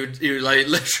 So he would like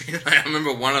literally. Like, I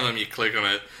remember one of them. You click on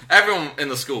it. Everyone in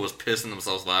the school was pissing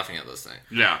themselves laughing at this thing.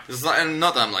 Yeah, it's like, and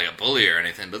not that I'm like a bully or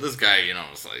anything, but this guy, you know,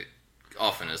 was like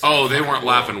off in his. Oh, they weren't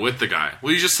laughing with the guy.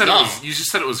 Well, you just said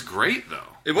it was great though.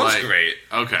 It was great.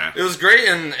 Okay, it was great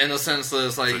in the sense that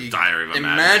it's like it's a diary of a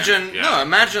madman.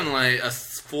 Imagine like a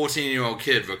 14-year-old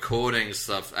kid recording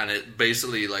stuff, and it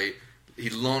basically like he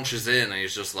launches in and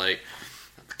he's just like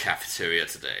at the cafeteria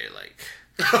today, like.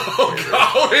 Oh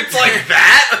god, it's like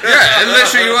that? Yeah, and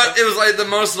literally it was like the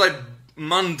most like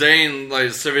mundane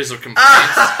like series of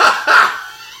complaints.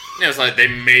 It was like, they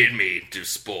made me do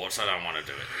sports, I don't want to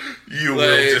do it. You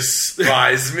will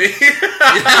despise me. Yeah,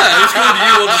 it was called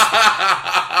You Will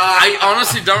I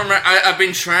honestly don't remember. I've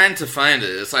been trying to find it.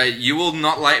 It's like, You Will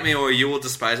Not Like Me or You Will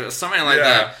Despise Me or something like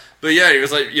that. But yeah, he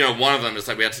was like, you know, one of them is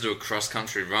like, we had to do a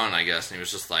cross-country run, I guess, and he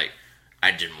was just like, I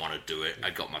didn't want to do it.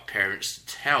 I got my parents to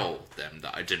tell them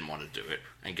that I didn't want to do it.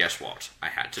 And guess what? I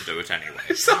had to do it anyway.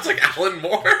 It sounds like Alan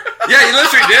Moore. Yeah, he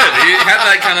literally did. He had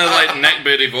that kind of like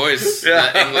neckbeardy voice.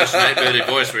 That English neckbeardy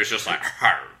voice where it's just like,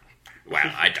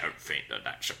 well, I don't think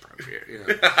that's appropriate. You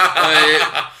know?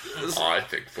 I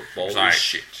think football is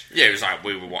shit. Yeah, it was like,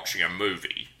 we were watching a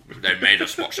movie. They made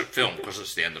us watch a film because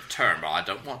it's the end of term, but I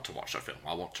don't want to watch a film.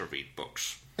 I want to read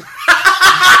books.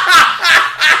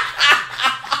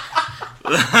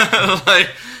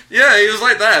 Like, yeah, he was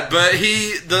like that, but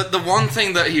the one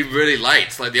thing that he really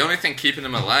liked, like the only thing keeping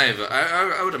him alive,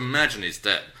 I would imagine he's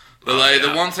dead, but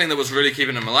the one thing that was really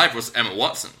keeping him alive was Emma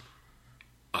Watson.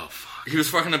 Oh fuck, he was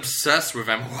fucking obsessed with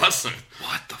Emma Watson.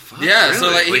 What the fuck? Yeah, really? So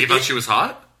like he thought she was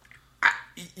hot.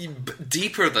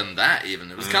 Deeper than that,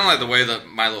 even. It was kind of like the way that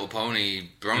My Little Pony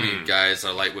brony guys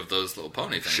are like with those little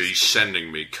pony things. She's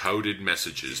sending me coded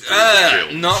messages.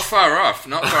 Not far off.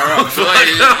 Not far off. Like,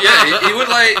 yeah, he would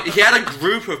like. He had a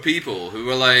group of people who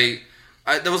were like.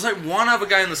 There was like one other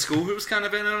guy in the school who was kind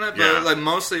of in on it, but like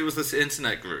mostly it was this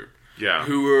internet group. Yeah.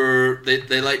 Who were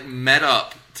they like met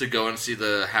up to go and see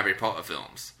the Harry Potter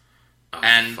films,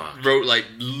 and wrote like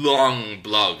long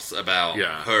blogs about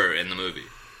her in the movie.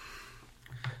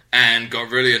 And got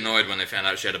really annoyed when they found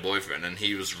out she had a boyfriend, and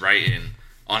he was writing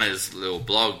on his little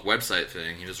blog website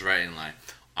thing, he was writing like,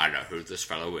 I know who this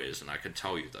fellow is, and I can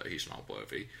tell you that he's not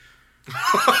worthy.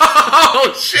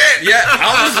 Oh shit! Yeah,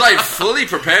 I was like fully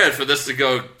prepared for this to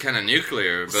go kind of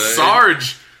nuclear, but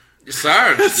Sarge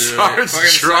dropping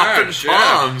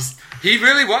bombs. Yeah. He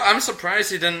really was. I'm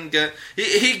surprised he didn't get.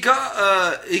 He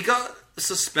got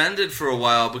suspended for a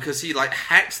while because he like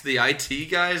hacked the IT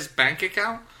guy's bank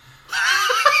account.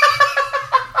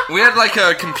 We had like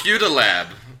a computer lab.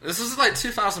 This was like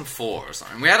 2004 or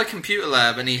something. We had a computer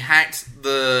lab and he hacked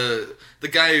the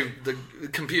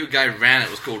computer guy ran it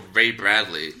was called Ray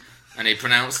Bradley, and he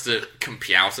pronounced it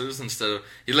computers instead of,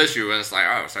 he literally was like,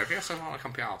 oh, so if you have a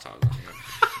computer,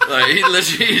 Like,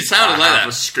 he sounded like that. I have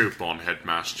a scoop on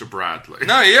Headmaster Bradley.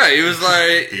 No, yeah, he was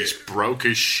like... He's broke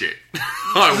as shit.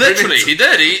 Literally, he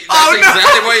did. That's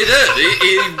exactly what he did.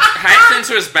 He hacked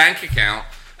into his bank account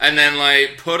and then,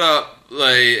 like, put up,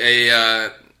 like,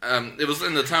 it was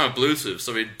in the time of Bluetooth,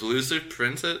 so he'd Bluetooth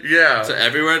print it to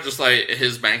everywhere, just, like,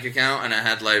 his bank account, and it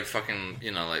had, like, fucking,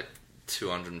 you know, like,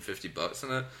 $250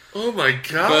 in it. Oh my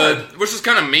god! Which is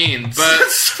kind of mean, but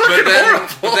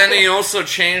then he also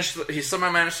changed. He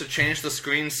somehow managed to change the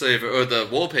screensaver or the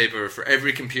wallpaper for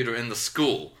every computer in the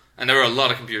school, and there were a lot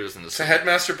of computers in the school. So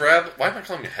Headmaster Brad, why am I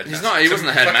calling him Headmaster? He's not. He wasn't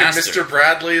a headmaster. Mr.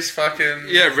 Bradley's fucking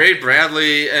Ray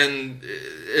Bradley, and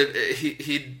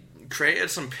he created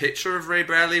some picture of Ray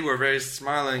Bradley where Ray's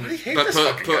smiling, but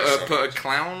put a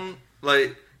clown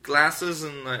like glasses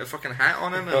and like a fucking hat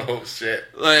on him. And, oh shit!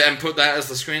 And put that as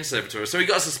the screensaver to her. So he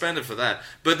got suspended for that.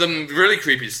 But the really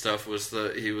creepy stuff was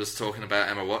that he was talking about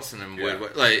Emma Watson and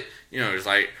like, you know, he was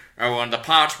like, oh, and the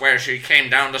part where she came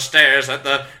down the stairs at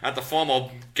the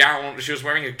formal gown, she was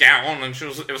wearing a gown, and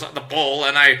it was at the ball,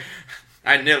 and I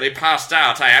nearly passed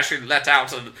out. I actually let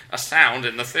out a sound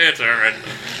in the theater,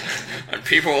 and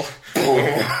people... You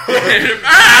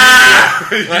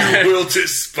will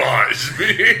despise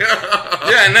me.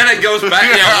 Yeah, and then it goes back,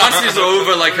 you know, once he's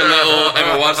over like a little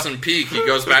Emma Watson peak, he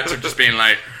goes back to just being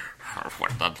like,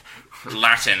 what the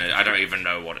Latin, I don't even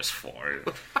know what it's for.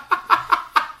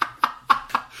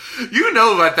 You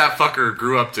know what that fucker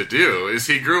grew up to do, is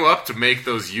he grew up to make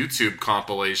those YouTube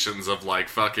compilations of like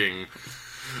fucking...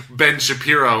 Ben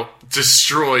Shapiro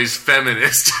destroys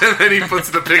feminist, and then he puts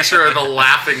the picture of the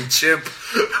laughing chimp.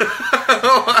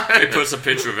 He puts a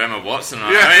picture of Emma Watson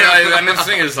on. I mean, the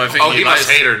thing is, I think he must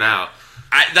hate her now.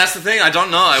 That's the thing. I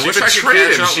don't know. I wish I could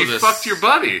catch up with this. She fucked your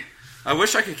buddy. I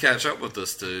wish I could catch up with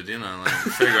this dude. You know, like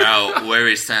figure out where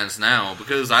he stands now,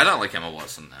 because I don't like Emma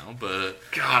Watson now. But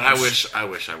God, I wish I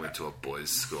went to a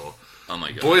boys' school. Oh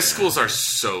my god, boys' schools are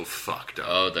so fucked up.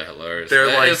 Oh, they're hilarious. They're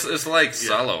like it's like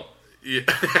Salo. Yeah.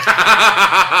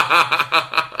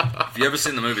 Have you ever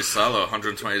seen the movie Salo,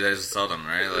 120 Days of Sodom,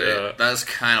 right? Like, that's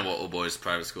kind of what all boys'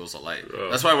 private schools are like.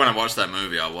 That's why when I watched that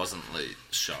movie, I wasn't like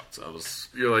shocked.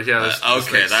 You're like, yeah,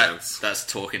 okay, that's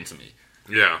talking to me.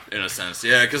 Yeah, in a sense,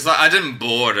 yeah, because I didn't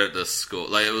board at this school.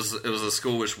 Like it was a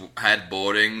school which had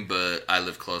boarding, but I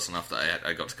lived close enough that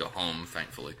I got to go home,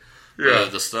 thankfully. Yeah,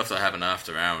 but the stuff that happened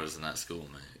after hours in that school,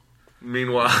 mate.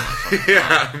 Meanwhile,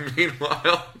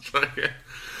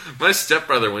 my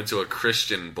stepbrother went to a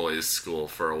Christian boys' school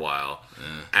for a while,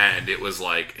 and it was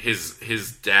like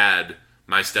his dad,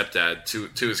 my stepdad,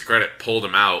 to his credit, pulled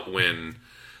him out when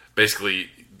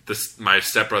basically my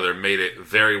stepbrother made it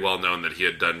very well known that he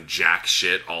had done jack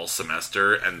shit all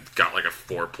semester and got like a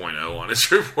 4.0 on his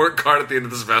report card at the end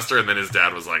of the semester, and then his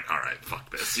dad was like, all right,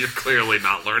 fuck this. You're clearly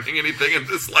not learning anything in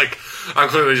this. Like, I'm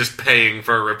clearly just paying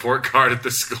for a report card at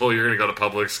this school. You're going to go to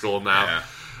public school now. Yeah.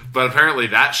 But apparently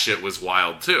that shit was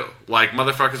wild too. Like,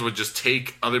 motherfuckers would just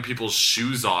take other people's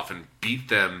shoes off and beat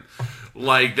them.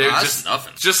 Like, they're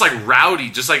just like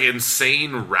rowdy, just like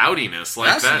insane rowdiness.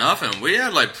 Like that's nothing. We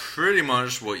had like pretty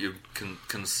much what you can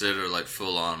consider like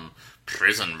full on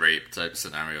prison rape type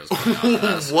scenarios.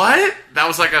 What? That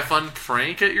was like a fun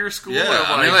prank at your school? Yeah,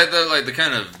 I mean like the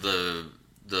kind of the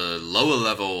lower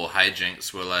level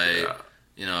hijinks were like,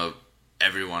 you know,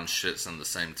 everyone shits in the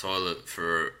same toilet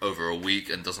for over a week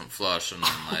and doesn't flush, and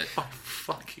then like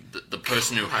the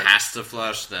person who has to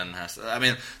flush then has to. I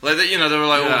mean, like you know, there were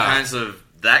like all kinds of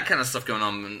that kind of stuff going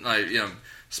on, and, like, you know,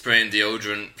 spraying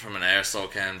deodorant from an aerosol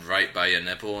can right by your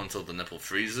nipple until the nipple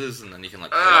freezes, and then you can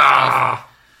like pull it off.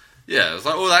 Yeah, it was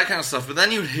like all that kind of stuff. But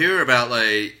then you'd hear about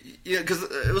like, because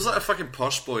it was like a fucking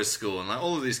posh boys' school, and like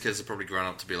all of these kids have probably grown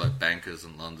up to be like bankers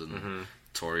in London. Mm-hmm.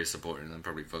 Tory supporting and then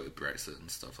probably voted Brexit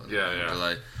and stuff like that. Yeah. But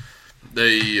like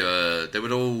they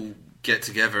would all get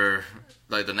together.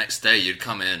 Like the next day, you'd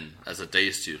come in as a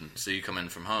day student, so you come in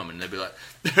from home, and they'd be like,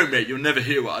 "No, mate, you'll never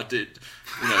hear what I did.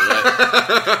 You know,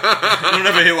 like, you'll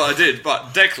never hear what I did."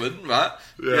 But Declan, right?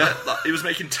 Yeah, like, he was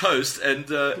making toast, and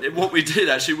what we did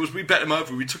actually was we bet him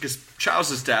over. We took his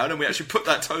trousers down, and we actually put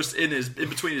that toast in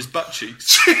between his butt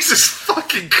cheeks. Jesus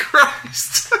fucking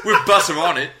Christ! With butter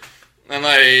on it, and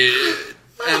like.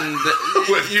 And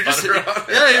you just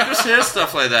hear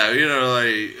stuff like that, you know,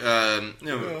 like you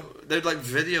know, they'd like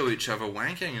video each other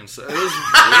wanking and stuff. It was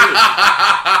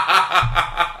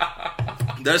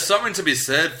weird. There's something to be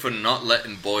said for not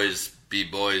letting boys be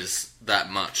boys that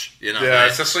much, you know. Yeah,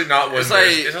 like, especially not when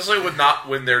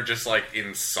when they're just like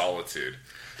in solitude.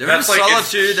 They're in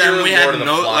solitude, and we had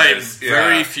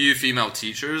very few female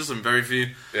teachers and very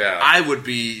few. Yeah, I would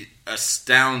be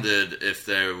astounded if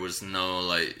there was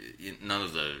none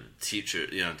of the teacher,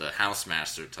 the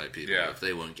housemaster type people, if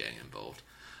they weren't getting involved.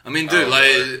 I mean,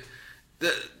 dude,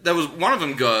 there was one of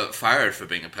them got fired for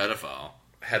being a pedophile.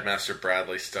 Headmaster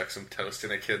Bradley stuck some toast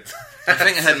in a kid's I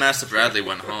think Headmaster Bradley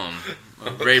went home.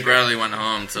 Ray Bradley went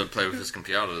home to play with his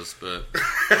computers, but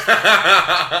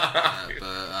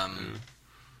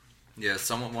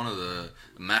one of the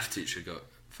math teacher got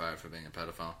fired for being a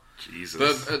pedophile.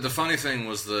 Jesus. But the funny thing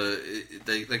was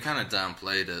they kind of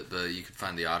downplayed it, but you could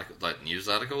find the article, like news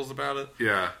articles about it.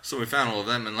 Yeah. So we found all of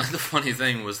them, and like the funny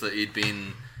thing was that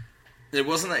it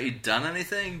wasn't that he'd done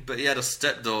anything, but he had a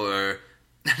stepdaughter,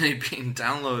 and he'd been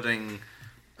downloading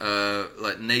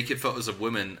like naked photos of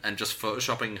women and just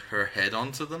photoshopping her head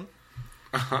onto them.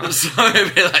 So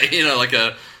it'd be like,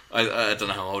 like I don't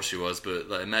know how old she was, but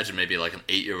like, imagine maybe like an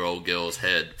 8-year-old girl's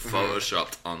head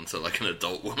photoshopped onto like an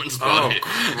adult woman's body.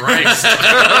 Oh, Christ.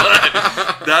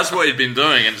 That's what he'd been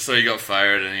doing, and so he got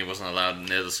fired and he wasn't allowed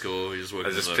near the school. He was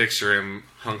working I just picture him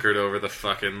hunkered over the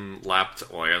fucking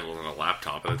laptop. Well, I guess it wasn't a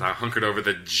laptop at the time. Hunkered over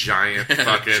the giant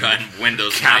fucking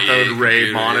Windows cathode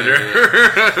ray monitor.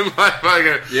 The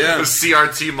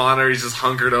CRT monitor. He's just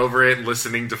hunkered over it and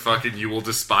listening to fucking "You Will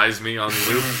Despise Me" on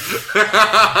loop.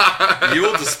 "You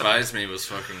Will Despise Me" was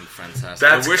fucking fantastic.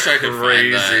 That's I wish I could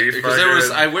find that, because there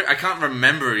was. I can't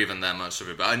remember even that much of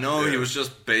it, but I know he was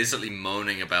just basically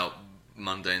moaning about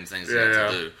mundane things he had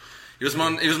to do. He was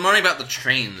moaning about the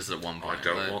trains at one point. I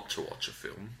don't want to watch a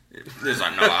film. He's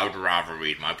like, no, I would rather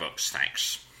read my books,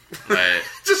 thanks. Like,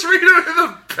 just read it in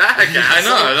the bag. I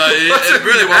know. It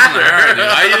really wasn't hard.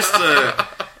 I used to.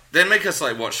 They'd make us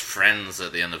like watch Friends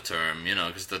at the end of term,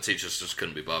 because the teachers just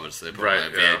couldn't be bothered, so they put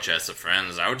VHS of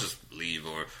Friends. I would just leave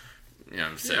or,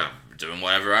 doing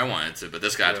whatever I wanted to. But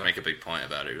this guy had to make a big point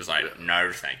about it. He was like,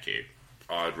 no, thank you.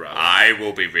 I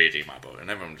will be reading my book, and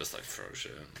everyone just like throw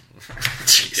shit and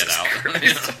get out.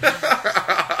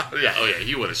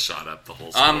 He would have shot up the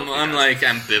whole school. I'm like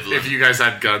ambivalent. If you guys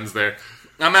had guns there.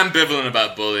 I'm ambivalent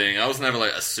about bullying. I was never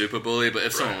like a super bully, but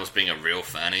if someone was being a real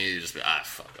fanny, you'd just be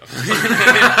fuck off.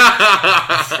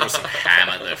 Throw some ham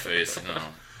at their face.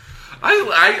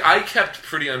 I kept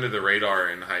pretty under the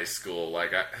radar in high school.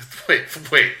 Like, wait,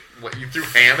 what? You threw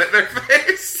ham at their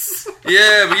face?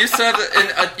 Yeah, we used to have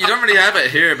you don't really have it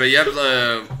here, but you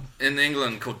have in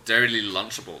England called Dairy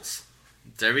Lunchables.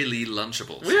 Dairy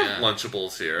Lunchables. We have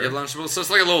Lunchables here. You have Lunchables, so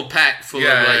it's like a little pack full of you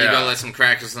got like some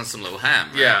crackers and some little ham.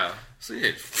 Right? Yeah. So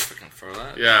yeah, fucking throw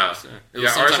that. Yeah. Ours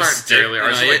aren't dairy.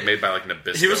 Ours are like made by like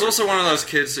Nabisco. He was also one of those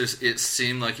kids who it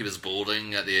seemed like he was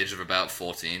balding at the age of about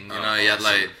 14. He had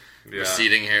like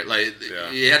receding hair. Like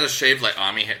he had a shaved like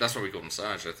army hair. That's what we call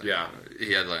massage, I think. Yeah.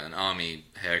 He had like an army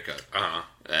haircut. Uh-huh.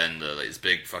 And like his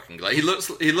big fucking he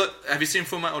looked. Have you seen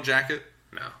Full Metal Jacket?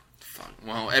 No. Fuck.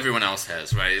 Well, everyone else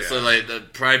has, right? Yeah. So like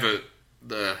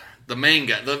the main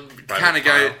guy, the kind of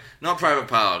guy, not Private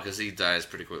Power because he dies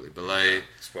pretty quickly, but like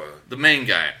the main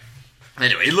guy.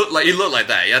 Anyway, he looked like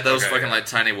that. He had those like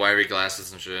tiny wiry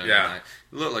glasses and shit. Yeah, and, like,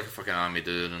 he looked like a fucking army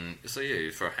dude. And so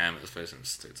you throw a ham at his face and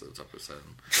stick to the top of his head.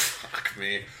 Fuck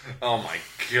me. Oh my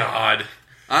god.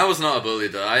 I was not a bully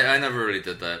though. I never really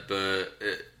did that, but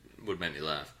it would make me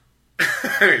laugh.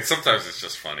 I mean, sometimes it's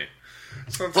just funny.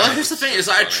 Well, here's the thing: is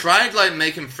I tried like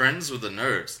making friends with the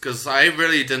nerds because I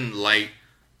really didn't like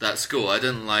that school. I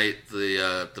didn't like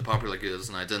the popular kids,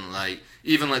 and I didn't like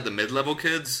even like the mid-level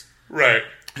kids. Right.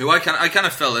 Who I kind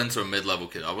of fell into a mid-level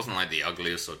kid. I wasn't like the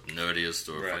ugliest or nerdiest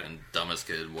or fucking dumbest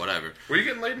kid, whatever. Were you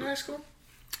getting laid in high school?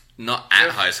 Not at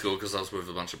high school because I was with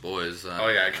a bunch of boys. Oh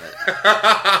yeah.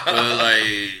 But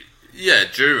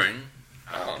like during.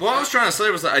 What I was trying to say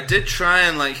was that I did try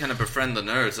and like kind of befriend the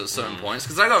nerds at certain points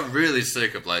because I got really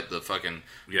sick of like the fucking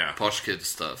posh kid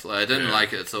stuff. Like I didn't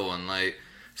like it at all, and like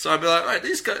so I'd be like, right,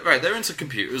 these guys, right, they're into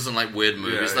computers and like weird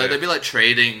movies. Like they'd be like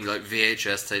trading like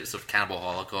VHS tapes of Cannibal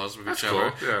Holocaust with each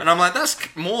other, and I'm like, that's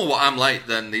more what I'm like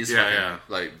than these fucking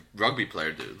like rugby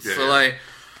player dudes. So like.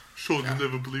 Sean, you'll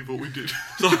never believe what we did.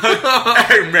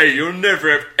 Hey mate, you'll never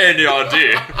have any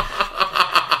idea.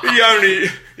 He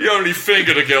only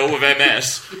fingered a girl with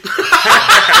MS. Like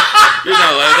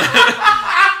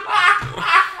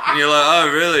that. And you're like, oh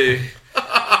really?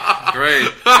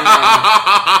 Great.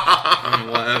 I mean,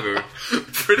 whatever.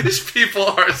 British people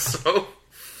are so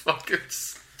fucking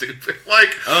stupid.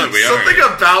 Like, something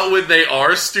about when they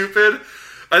are stupid.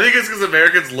 I think it's because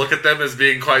Americans look at them as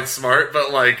being quite smart,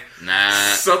 but like,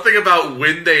 something about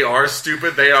when they are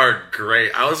stupid, they are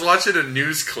great. I was watching a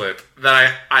news clip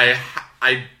that I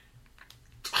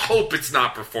hope it's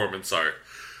not performance art.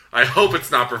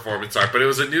 But it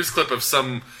was a news clip of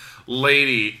some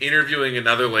lady interviewing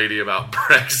another lady about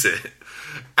Brexit,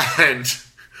 and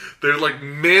They're like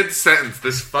mid-sentence.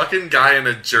 This fucking guy in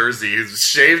a jersey, his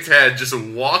shaved head, just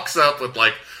walks up with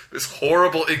like this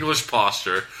horrible English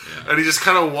posture. Yeah. And he just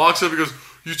kind of walks up and goes,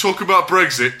 "You talk about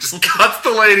Brexit," just cuts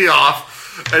the lady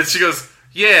off. And she goes,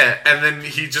 "Yeah." And then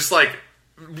he just like,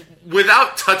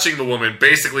 without touching the woman,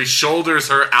 basically shoulders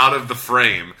her out of the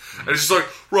frame. And it's just like,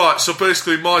 right, so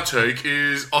basically my take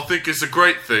is, I think it's a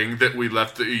great thing that we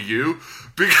left the EU.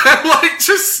 Because, like,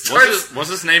 just starts... Was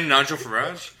his name Nigel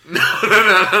Farage? No.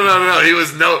 He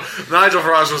was Nigel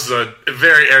Farage was a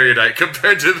very erudite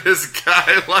compared to this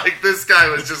guy. Like, this guy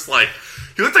was just like...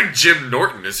 He looked like Jim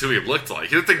Norton is who he looked like.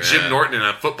 He looked like Jim Norton in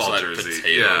a football jersey.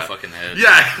 Potato fucking head.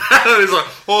 Yeah. He's like,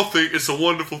 I think it's a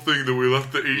wonderful thing that we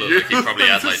left the EU. Looked like he probably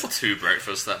had like 2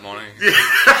 breakfasts that morning.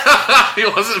 Yeah. He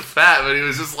wasn't fat, but he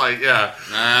was just like, yeah.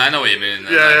 Nah, I know what you mean.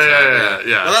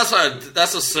 Yeah. Well,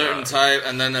 that's a certain type,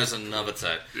 and then there's another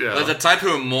type. Yeah. Like the type who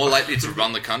are more likely to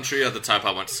run the country are the type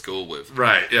I went to school with.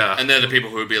 Right, yeah. And they're the people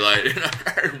who would be like,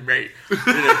 mate.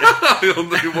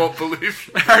 You won't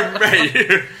believe.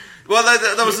 Mate. Well,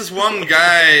 there was this one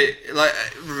guy, like,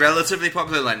 relatively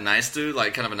popular, like, nice dude,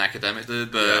 like, kind of an academic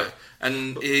dude, but,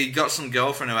 and he got some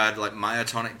girlfriend who had, like,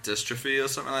 myotonic dystrophy or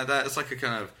something like that. It's like a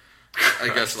kind of, I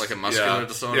guess, like a muscular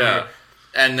disorder. Yeah.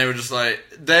 And they were just like,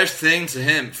 their thing to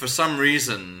him, for some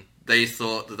reason, they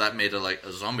thought that made her, like,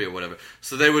 a zombie or whatever.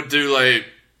 So they would do, like,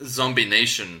 Zombie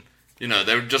Nation. You know,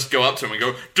 they would just go up to him and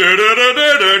go,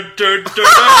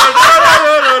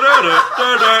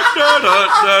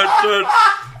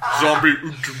 zombie.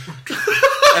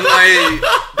 And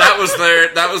that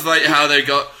was like how they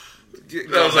got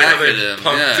that was like how they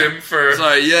pumped him for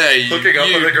hooking up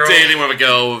with a girl. Dating with a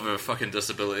girl with a fucking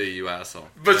disability, you asshole.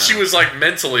 But she was like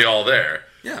mentally all there.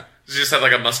 Yeah. She just had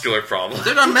like a muscular problem.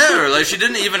 Dude, I met her. Like, she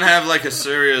didn't even have like a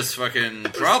serious fucking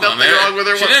problem. Nothing wrong with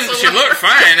her whatsoever. She looked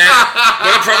fine.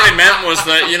 What it probably meant was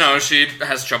that, you know, she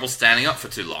has trouble standing up for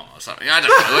too long or something. I don't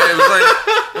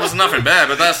know. It was nothing bad,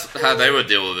 but that's how they would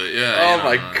deal with it. Yeah. Oh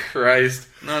my Christ.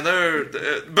 No,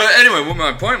 but anyway, what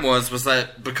my point was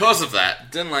that because of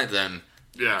that, didn't like them.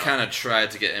 Yeah. Kind of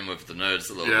tried to get in with the nerds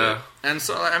a little bit. And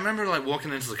so I remember like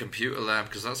walking into the computer lab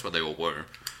because that's where they all were.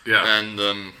 Yeah.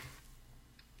 And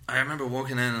I remember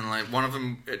walking in and like one of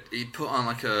them, he put on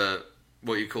like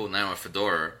what you call now a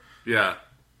fedora. Yeah.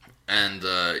 And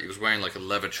he was wearing like a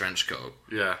leather trench coat.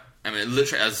 Yeah. I mean,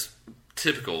 literally as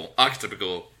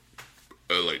archetypical,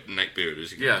 like neck beard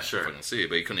as you can fucking see,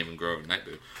 but he couldn't even grow a neck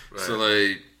beard. Right. So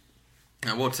like,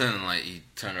 I walked in and like he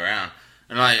turned around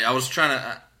and like I was trying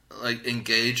to like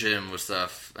engage him with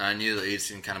stuff. And I knew that he'd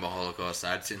seen Cannibal Holocaust.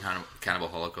 I'd seen Cannibal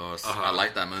Holocaust. I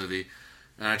liked that movie.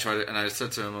 And I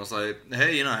said to him, I was like,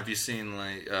 "Hey, you know, have you seen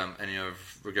like any of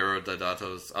Ruggero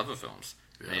Deodato's other films?"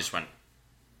 Yeah. And he just went,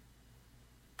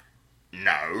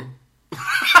 "No."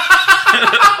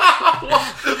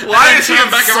 Why is he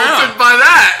insulted by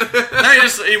that?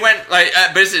 No, he went like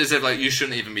basically as if like you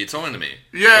shouldn't even be talking to me.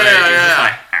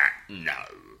 Yeah. No.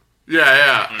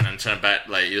 Yeah. And then turned back,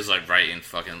 like he was like writing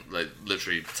fucking like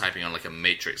literally typing on like a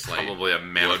matrix, like probably a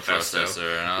manifesto. Word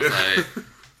processor, and I was like.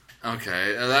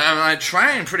 Okay, I'm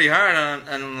trying pretty hard,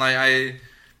 and like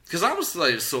because I was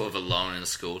like sort of alone in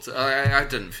school. I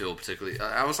didn't feel particularly.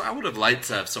 I would have liked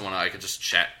to have someone I could just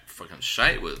chat fucking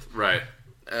shite with. Right.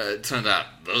 It turned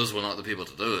out those were not the people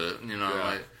to do it. You know,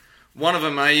 like one of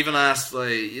them I even asked like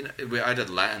I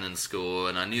did Latin in school,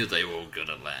 and I knew they were all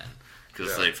good at Latin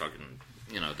because they fucking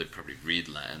they probably read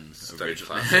Latin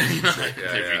originally.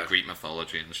 They read Greek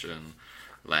mythology and shit, and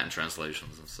Latin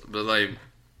translations and stuff. But like.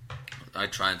 I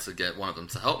tried to get one of them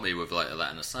to help me with like a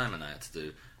Latin assignment I had to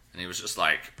do, and he was just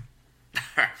like,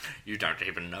 "You don't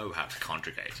even know how to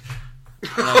conjugate."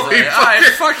 And I was like,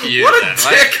 fuck you. What a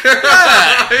dick!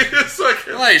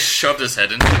 Like shoved his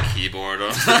head into the keyboard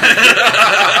or something.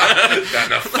 Got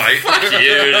in a fight. Fuck you,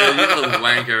 you little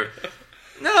wanker.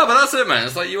 No, but that's it, man.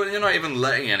 It's like you're not even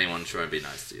letting anyone try and be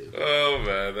nice to you. Oh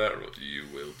man, you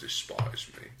will despise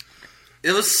me.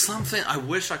 It was something. I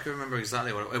wish I could remember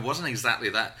exactly what it wasn't exactly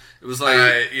that. It was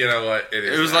like you know what it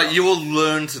is. It was like you will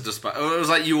learn to despise. Or it was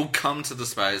like you will come to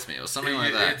despise me, or something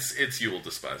like that. It's you will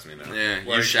despise me now. Yeah,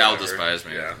 like, you shall despise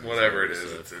me. Yeah, whatever it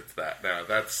is, it's that. No,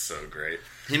 that's so great.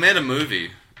 He made a movie.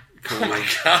 Oh my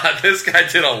god, this guy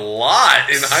did a lot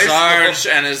in high school. Sarge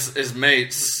and his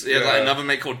mates. He had like another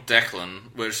mate called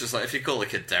Declan, which is like if you call a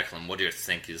kid Declan, what do you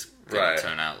think he's going to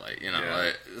turn out like? You know,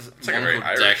 like it's one like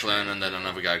called Declan, and then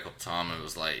another guy called Tom, who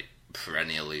was like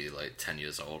perennially like 10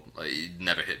 years old. Like he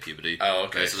never hit puberty. Oh,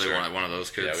 okay. So they were like one of those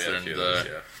kids. Yeah, we had a few of those,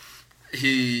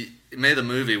 he made a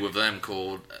movie with them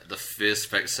called The Fierce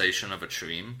Vexation of a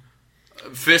Dream.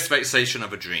 Fierce Vexation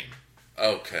of a Dream.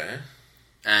 Okay.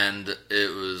 And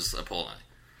it was appalling.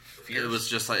 fears. It was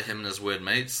just like him and his weird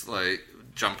mates, like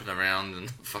jumping around and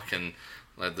fucking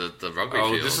like the rugby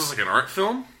field. Oh, this is like an art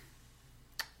film?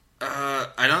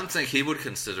 I don't think he would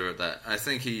consider it that. I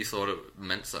think he thought it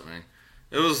meant something.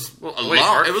 It was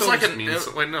lot. It was like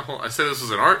wait, no. I said this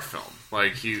was an art film.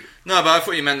 Like he. No, but I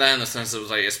thought you meant that in the sense it was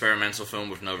like an experimental film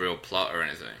with no real plot or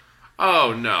anything.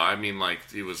 Oh no! I mean, like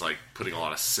he was like putting a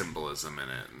lot of symbolism in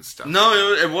it and stuff. No,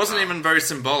 it wasn't even very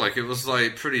symbolic. It was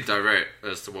like pretty direct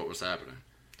as to what was happening.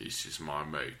 This is my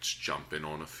mates jumping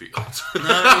on a field. No,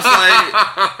 it was like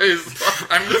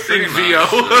I'm in VO.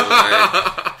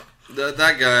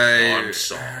 That guy. I'm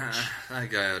Sarge. That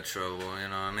guy had trouble. You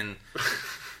know, I mean.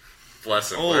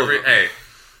 Bless him. Hey,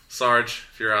 Sarge,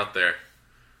 if you're out there,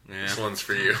 this one's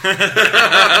for you.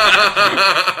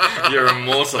 You're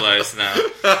immortalized now.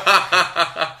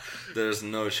 There's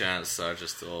no chance Sarge is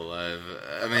still alive.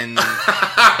 I mean...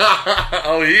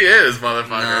 oh, he is, motherfucker.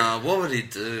 Nah, what would he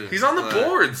do? He's on the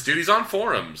boards, dude. He's on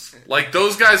forums. Like,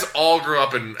 those guys all grew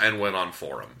up and went on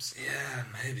forums. Yeah,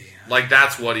 maybe. Like,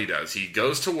 that's what he does. He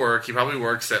goes to work. He probably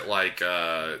works at, like,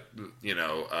 fucking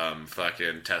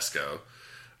Tesco.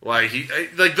 Like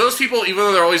those people, even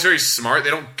though they're always very smart,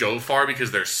 they don't go far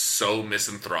because they're so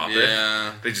misanthropic.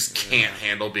 Yeah, they just can't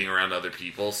handle being around other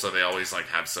people, so they always like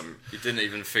have some. You didn't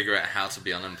even figure out how to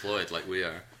be unemployed like we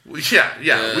are.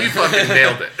 Yeah, we fucking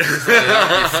nailed it.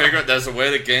 You figure out there's a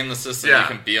way to game the system. You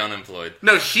can be unemployed.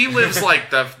 No, he lives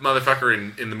like the motherfucker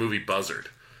in the movie Buzzard.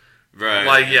 Right.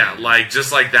 Like like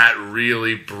just like that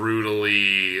really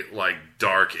brutally like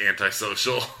dark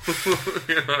antisocial.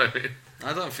 You know what I mean?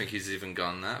 I don't think he's even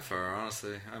gone that far,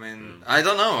 honestly. I mean, I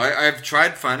don't know. I've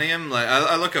tried finding him. Like,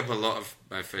 I look up a lot of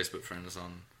my Facebook friends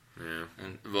on... Yeah.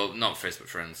 And, well, not Facebook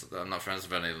friends. I'm not friends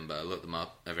with any of them, but I look them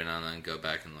up every now and then, go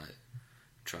back and, like,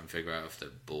 try and figure out if they're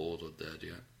bald or dead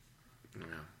yet.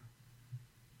 Yeah.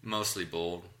 Mostly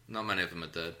bald. Not many of them are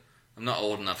dead. I'm not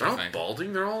old enough, They're I all think.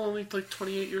 balding? They're all only, like,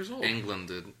 28 years old. England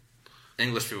did.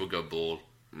 English people go bald.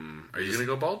 Are you going to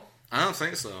go bald? I don't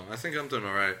think so. I think I'm doing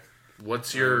alright.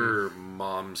 What's your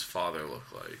mom's father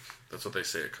look like? That's what they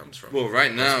say it comes from. Well,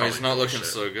 right now, he's not looking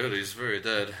so good. He's very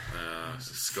dead. It's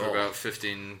a skull. For about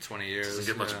 15, 20 years. Doesn't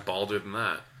get much balder than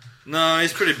that. No,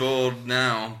 he's pretty bald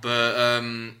now. But,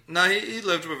 no, he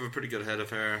lived with a pretty good head of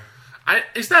hair.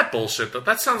 Is that bullshit, though?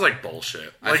 That sounds like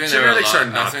bullshit. Like, genetics are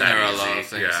not that easy. I think there are a lot of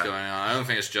things going on. I don't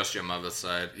think it's just your mother's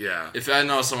side. Yeah. If I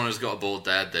know someone who's got a bald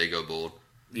dad, they go bald.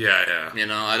 Yeah. You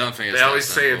know, I don't think it's They always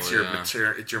say it's your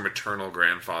maternal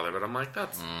grandfather, but I'm like,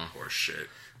 that's horse shit.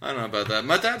 I don't know about that.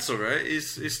 My dad's alright.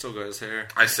 He's still got his hair.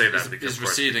 I say that because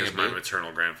receding my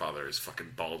maternal grandfather is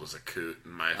fucking bald as a coot.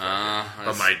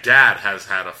 But my dad has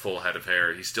had a full head of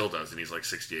hair. He still does, and he's like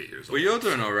 68 years old. Well, you're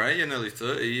doing alright. You're nearly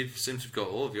 30. You seem to have got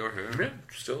all of your hair. Yeah,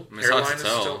 still. I mean, hairline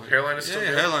is still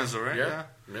your hairline's alright, yeah.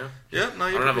 No, you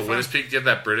I don't have a widow's peak. Do you have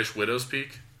that British widow's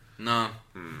peak? No.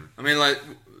 I mean, like...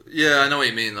 Yeah, I know what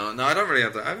you mean, though. No, I don't really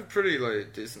have that. I have a pretty,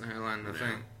 like, decent hairline, I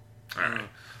think. Alright.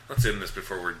 Let's end this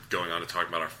before we're going on to talk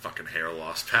about our fucking hair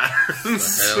loss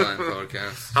patterns. The hairline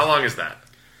podcast. How long is that?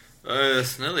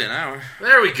 It's nearly an hour.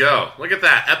 There we go. Look at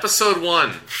that. Episode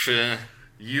 1. Yeah.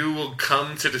 You will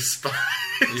come to despise.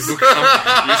 You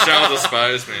shall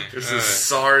despise me. This is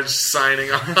Sarge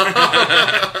signing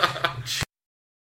off.